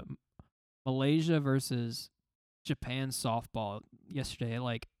watched Malaysia versus Japan softball yesterday at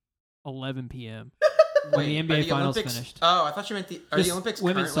like 11 p.m. when the Wait, NBA are the finals Olympics- finished. Oh, I thought you meant are Just the Olympics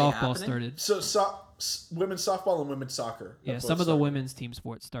women's currently softball happening? started. So women's softball and women's soccer. Yeah, That's some what of the started. women's team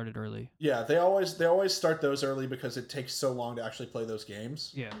sports started early. Yeah, they always start those early because it takes so long to actually play those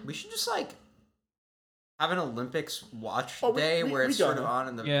games. Yeah. We should just like have an Olympics watch Oh, we- day we- where we it's sort of gonna. on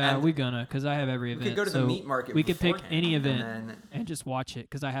in the Yeah, and we gonna because I have every we event. could go to the so meat market. We could pick beforehand, any and event then and just watch it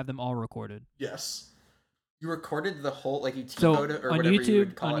because I have them all recorded. Yes. you recorded the whole like you So TiVoed it or on whatever you YouTube,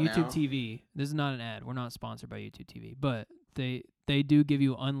 would call on it YouTube now. TV, this is not an ad. We're not sponsored by YouTube TV, but they do give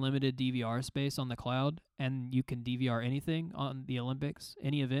you unlimited DVR space on the cloud, and you can DVR anything on the Olympics,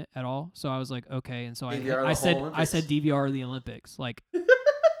 any event at all. So I was like, okay, and so DVR the I whole said Olympics? DVR the Olympics. Like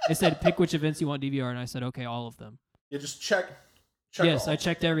they said, pick which events you want DVR, and I said okay, all of them. You just check Yes, all. I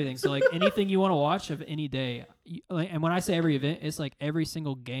checked everything. So like anything you want to watch of any day, and when I say every event, it's like every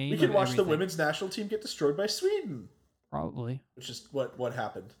single game. We can of watch the everything. women's national team get destroyed by Sweden, Probably. which is what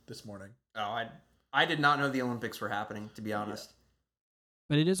happened this morning. Oh, I did not know the Olympics were happening, to be honest.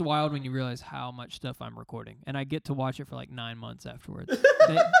 But it is wild when you realize how much stuff I'm recording, and I get to watch it for like 9 months afterwards.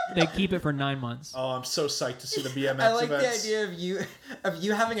 they keep it for 9 months. Oh, I'm so psyched to see the BMX I like events. the idea of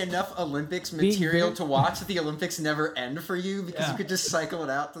you having enough Olympics Being material very- to watch that the Olympics never end for you because Yeah. you could just cycle it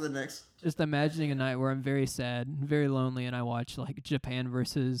out to the next. Just imagining a night where I'm very sad, very lonely, and I watch like Japan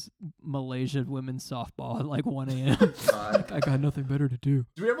versus Malaysia women's softball at like 1 a.m. God. I got nothing better to do.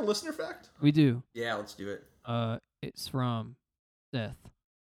 Do we have a listener fact? We do. Yeah, let's do it. It's from Seth,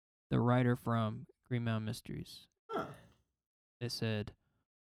 the writer from Green Mountain Mysteries. Huh. They said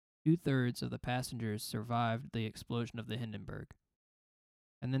 2/3 of the passengers survived the explosion of the Hindenburg.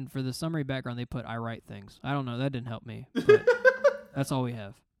 And then for the summary background, they put I write things. I don't know. That didn't help me. But that's all we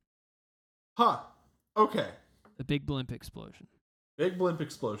have. Huh. Okay. The big blimp explosion. Big blimp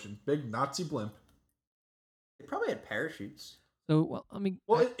explosion. Big Nazi blimp. They probably had parachutes. So, well, I mean,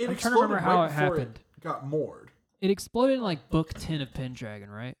 Well, it I'm trying to exploded remember how right it before happened. It got moored. It exploded in like book 10 of Pendragon,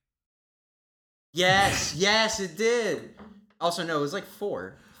 right? Yes, yes, it did. Also, no, it was like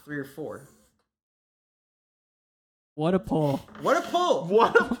 3 or 4. What a pull. What a pull!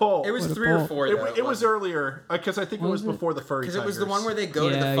 What a pull! It was What a 3 or pull. 4. It, Though, it was earlier because I think it What was was it? before the furry because it was the tigers. one where they go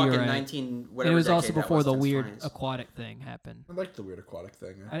to Yeah, the you're fucking right. 19 And whatever. it was also decade that before was, the since weird 20s. aquatic thing happened. I liked the weird aquatic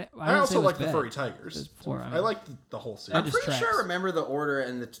thing. I didn't I say also it was liked the bad. furry It tigers. was before, I liked the whole That series. I'm just pretty sure tracks. I remember the order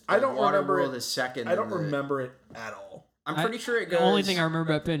and the I don't water remember world it. is second. I don't and the- remember it at all. I'm pretty sure it The goes. only thing I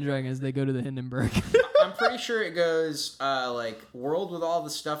remember about Pendragon is they go to the Hindenburg. I'm pretty sure it goes like world with all the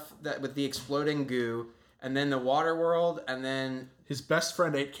stuff that with the exploding goo, and then the water world, and then His best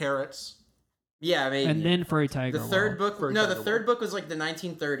friend ate carrots. yeah, maybe. And then Furry Tiger. the third World. book. Furry No, the Tiger third book was like the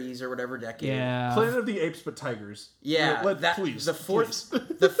 1930s or whatever decade. Yeah. Planet of the Apes, but tigers. Yeah, Please. the fourth,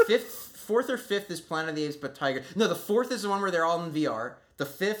 please. the fourth or fifth is Planet of the Apes but Tiger. No, the fourth is the one where they're all in VR. The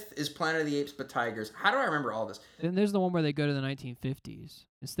fifth is Planet of the Apes but Tigers. How do I remember all this? And there's the one where they go to the 1950s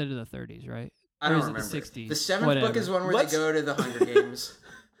instead of the 30s, right? I Or don't is it remember. the 60s? The seventh book is one where Let's- they go to the Hunger Games.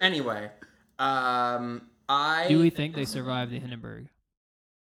 Anyway, Do we think they survived the Hindenburg?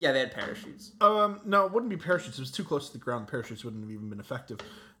 yeah, they had parachutes. No, it wouldn't be parachutes. It was too close to the ground. Parachutes wouldn't have even been effective.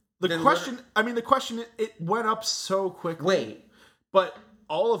 The Then question, it went up so quickly. Wait, But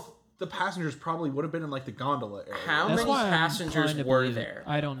all of the passengers probably would have been in like the gondola area. how That's many why I'm passengers inclined to were believe it. there?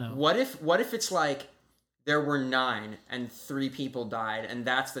 I don't know. What if it's like there were 9 and 3 people died, and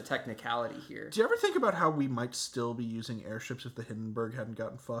that's the technicality here? Do you ever think about how we might still be using airships if the Hindenburg hadn't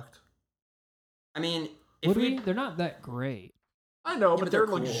gotten fucked? I mean, if Would we we? They're not that great. I know, Yeah, but but they're they're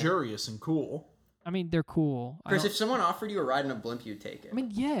cool. luxurious and cool. I mean, they're cool. I Chris, don't- if someone offered you a ride in a blimp, you'd take it. I mean,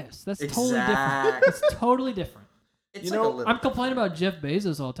 yes, that's totally different. Exact- It's totally different. it's you like know, a little. I'm complaining about Jeff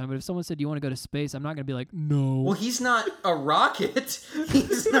Bezos all the time, but if someone said, "Do you want to go to space?" I'm not gonna be like, "No." Well, he's not a rocket.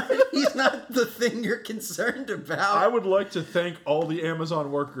 He's not the thing you're concerned about. I would like to thank all the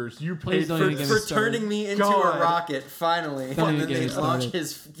Amazon workers. You Please paid don't for even get me for started. turning me into God. a rocket, finally. Don't and even then get they me launch started.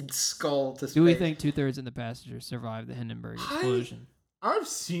 his skull to space. Do we think 2/3 of the passengers survived the Hindenburg explosion? I've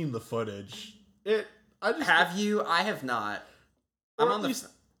seen the footage. I just Have you? I have not. or I'm at on the. least,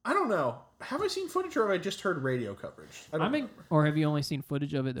 I don't know. Have I seen footage or have I just heard radio coverage? I don't I'm in, remember. or have you only seen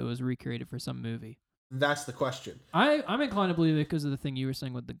footage of it that was recreated for some movie? That's the question. I'm inclined to believe it because of the thing you were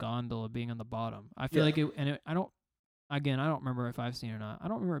saying with the gondola being on the bottom. I feel Yeah. like I don't. Again, I don't remember if I've seen it or not. I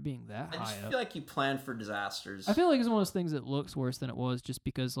don't remember it being that I just high feel up. like you planned for disasters. I feel like it's one of those things that looks worse than it was, just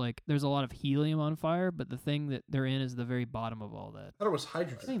because like there's a lot of helium on fire, but the thing that they're in is the very bottom of all that. I thought it was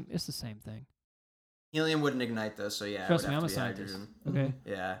hydrogen. It's the same thing. Helium wouldn't ignite though, so yeah. Trust it me, would I'm have a to be scientist. hydrogen.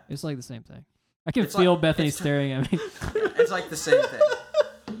 Okay, Yeah, it's like the same thing. I can It's like- feel Bethany it's- staring at me. it's like the same thing.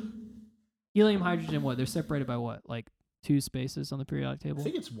 Helium, hydrogen, what? They're separated by what? Like 2 spaces on the periodic I table?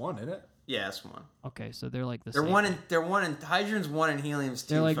 think it's one, isn't it? Yeah, that's one. Okay, so they're like the They're same. one and hydrogen's 1 and helium's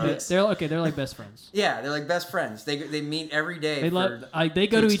 2. They're like folks. they're okay. They're like best friends. Yeah, they're like best friends. They meet every day. They they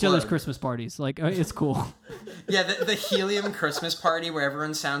go to to each other's explode. Christmas parties. Like it's cool. Yeah, the helium Christmas party where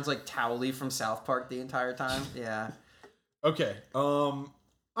everyone sounds like Towley from South Park the entire time. Yeah. Okay.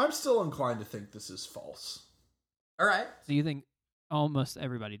 I'm still inclined to think this is false. All right. So you think almost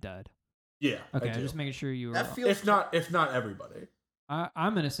everybody died? Yeah. Okay, I I'm do. just making sure you were. That feels. if not everybody.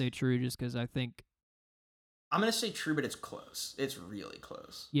 I'm gonna say true just because I think. I'm gonna say true, but it's close. It's really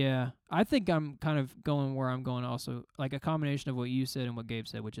close. Yeah, I think I'm kind of going where I'm going. Also, like a combination of what you said and what Gabe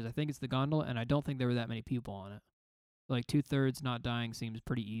said, which is I think it's the gondola, and I don't think there were that many people on it. Like 2/3 not dying seems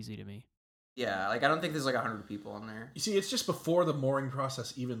pretty easy to me. Yeah, like I don't think there's like 100 people on there. You see, it's just before the mooring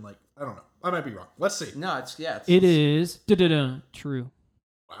process. Even like I don't know. I might be wrong. Let's see. No, it's It's, It is true.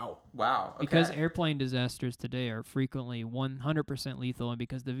 Wow. Wow. Okay. Because airplane disasters today are frequently 100% lethal, and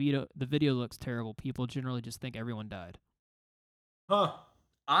because the video looks terrible, people generally just think everyone died. Huh.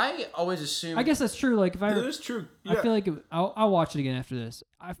 I always assume. I guess that's true. Like if It is true. Yeah. I feel like I'll watch it again after this.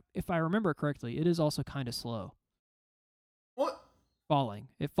 If I remember correctly, it is also kind of slow What? falling.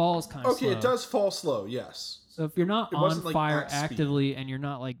 It falls kind of Okay, slow. it does fall slow. Yes. So if you're not It on wasn't, like, fire at speed. actively and you're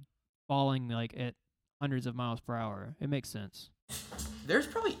not like falling like at hundreds of miles per hour, it makes sense. There's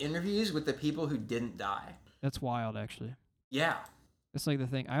probably interviews with the people who didn't die. That's wild, actually. Yeah. It's like the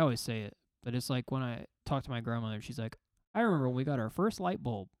thing I always say it, but it's like when I talk to my grandmother, she's like, "I remember when we got our first light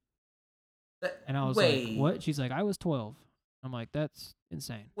bulb," and I was Wait. like, "What?" She's like, "I was 12." I'm like, "That's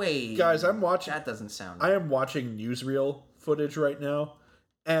insane." Wait. Guys, I'm watching. That doesn't sound. I am watching newsreel footage right now,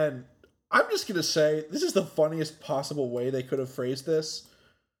 and I'm just gonna say this is the funniest possible way they could have phrased this.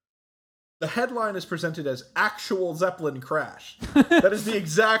 The headline is presented as "Actual Zeppelin Crash." That is the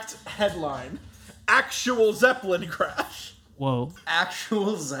exact headline. Actual Zeppelin crash. Whoa.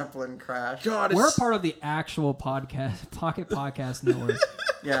 Actual Zeppelin crash. God, We're a it's, part of the actual podcast, Pocket Podcast Network.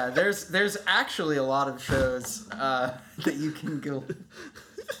 Yeah, there's actually a lot of shows that you can go.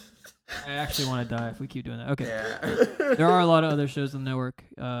 I actually want to die if we keep doing that. Okay. Yeah. There are a lot of other shows on the network.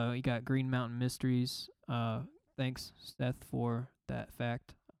 You got Green Mountain Mysteries. Thanks, Seth, for that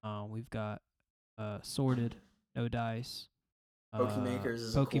fact. We've got Sorted, No Dice. Pokemakers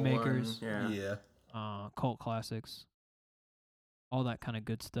is a cool Pokemakers. one. Yeah. yeah. Cult Classics. All that kind of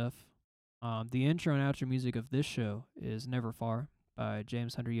good stuff. The intro and outro music of this show is Never Far by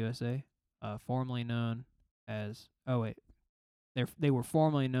James Hunter USA, formerly known as they were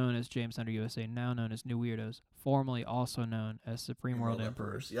formerly known as James Hunter USA, now known as New Weirdos, formerly also known as Supreme World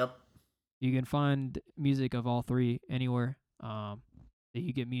Emperors. Yep. You can find music of all three anywhere that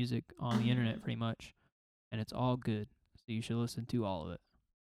you get music on the internet, pretty much, and it's all good. So you should listen to all of it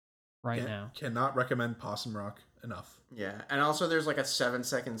now. Cannot recommend Possum Rock enough. Yeah, and also there's like a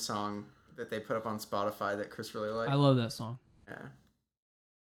 7-second song that they put up on Spotify that Chris really liked. I love that song. Yeah.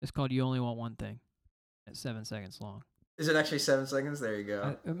 It's called "You Only Want One Thing." It's 7 seconds long. Is it actually 7 seconds? There you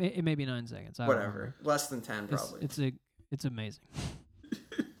go. It may be 9 seconds. I don't Whatever. remember. Less than 10 probably. It's amazing.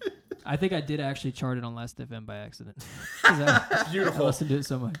 I think I did actually chart it on Last FM by accident. I Beautiful. listened to it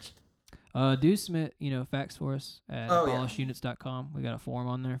so much. Do submit, facts for us at abolishunits.com. We got a form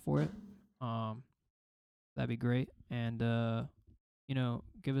on there for it. That'd be great. And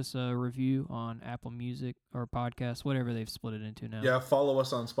give us a review on Apple Music or podcasts, whatever they've split it into now. Yeah, follow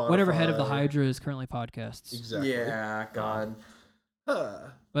us on Spotify. Whatever head of the Hydra is currently podcasts. Exactly. Yeah, God.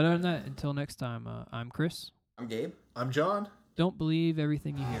 But other than that, until next time, I'm Chris. I'm Gabe. I'm John. Don't believe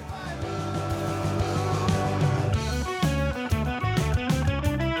everything you hear.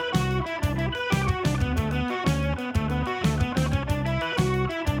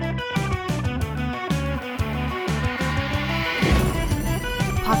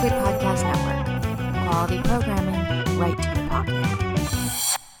 Pocket Podcast Network. Quality programming right to your pocket.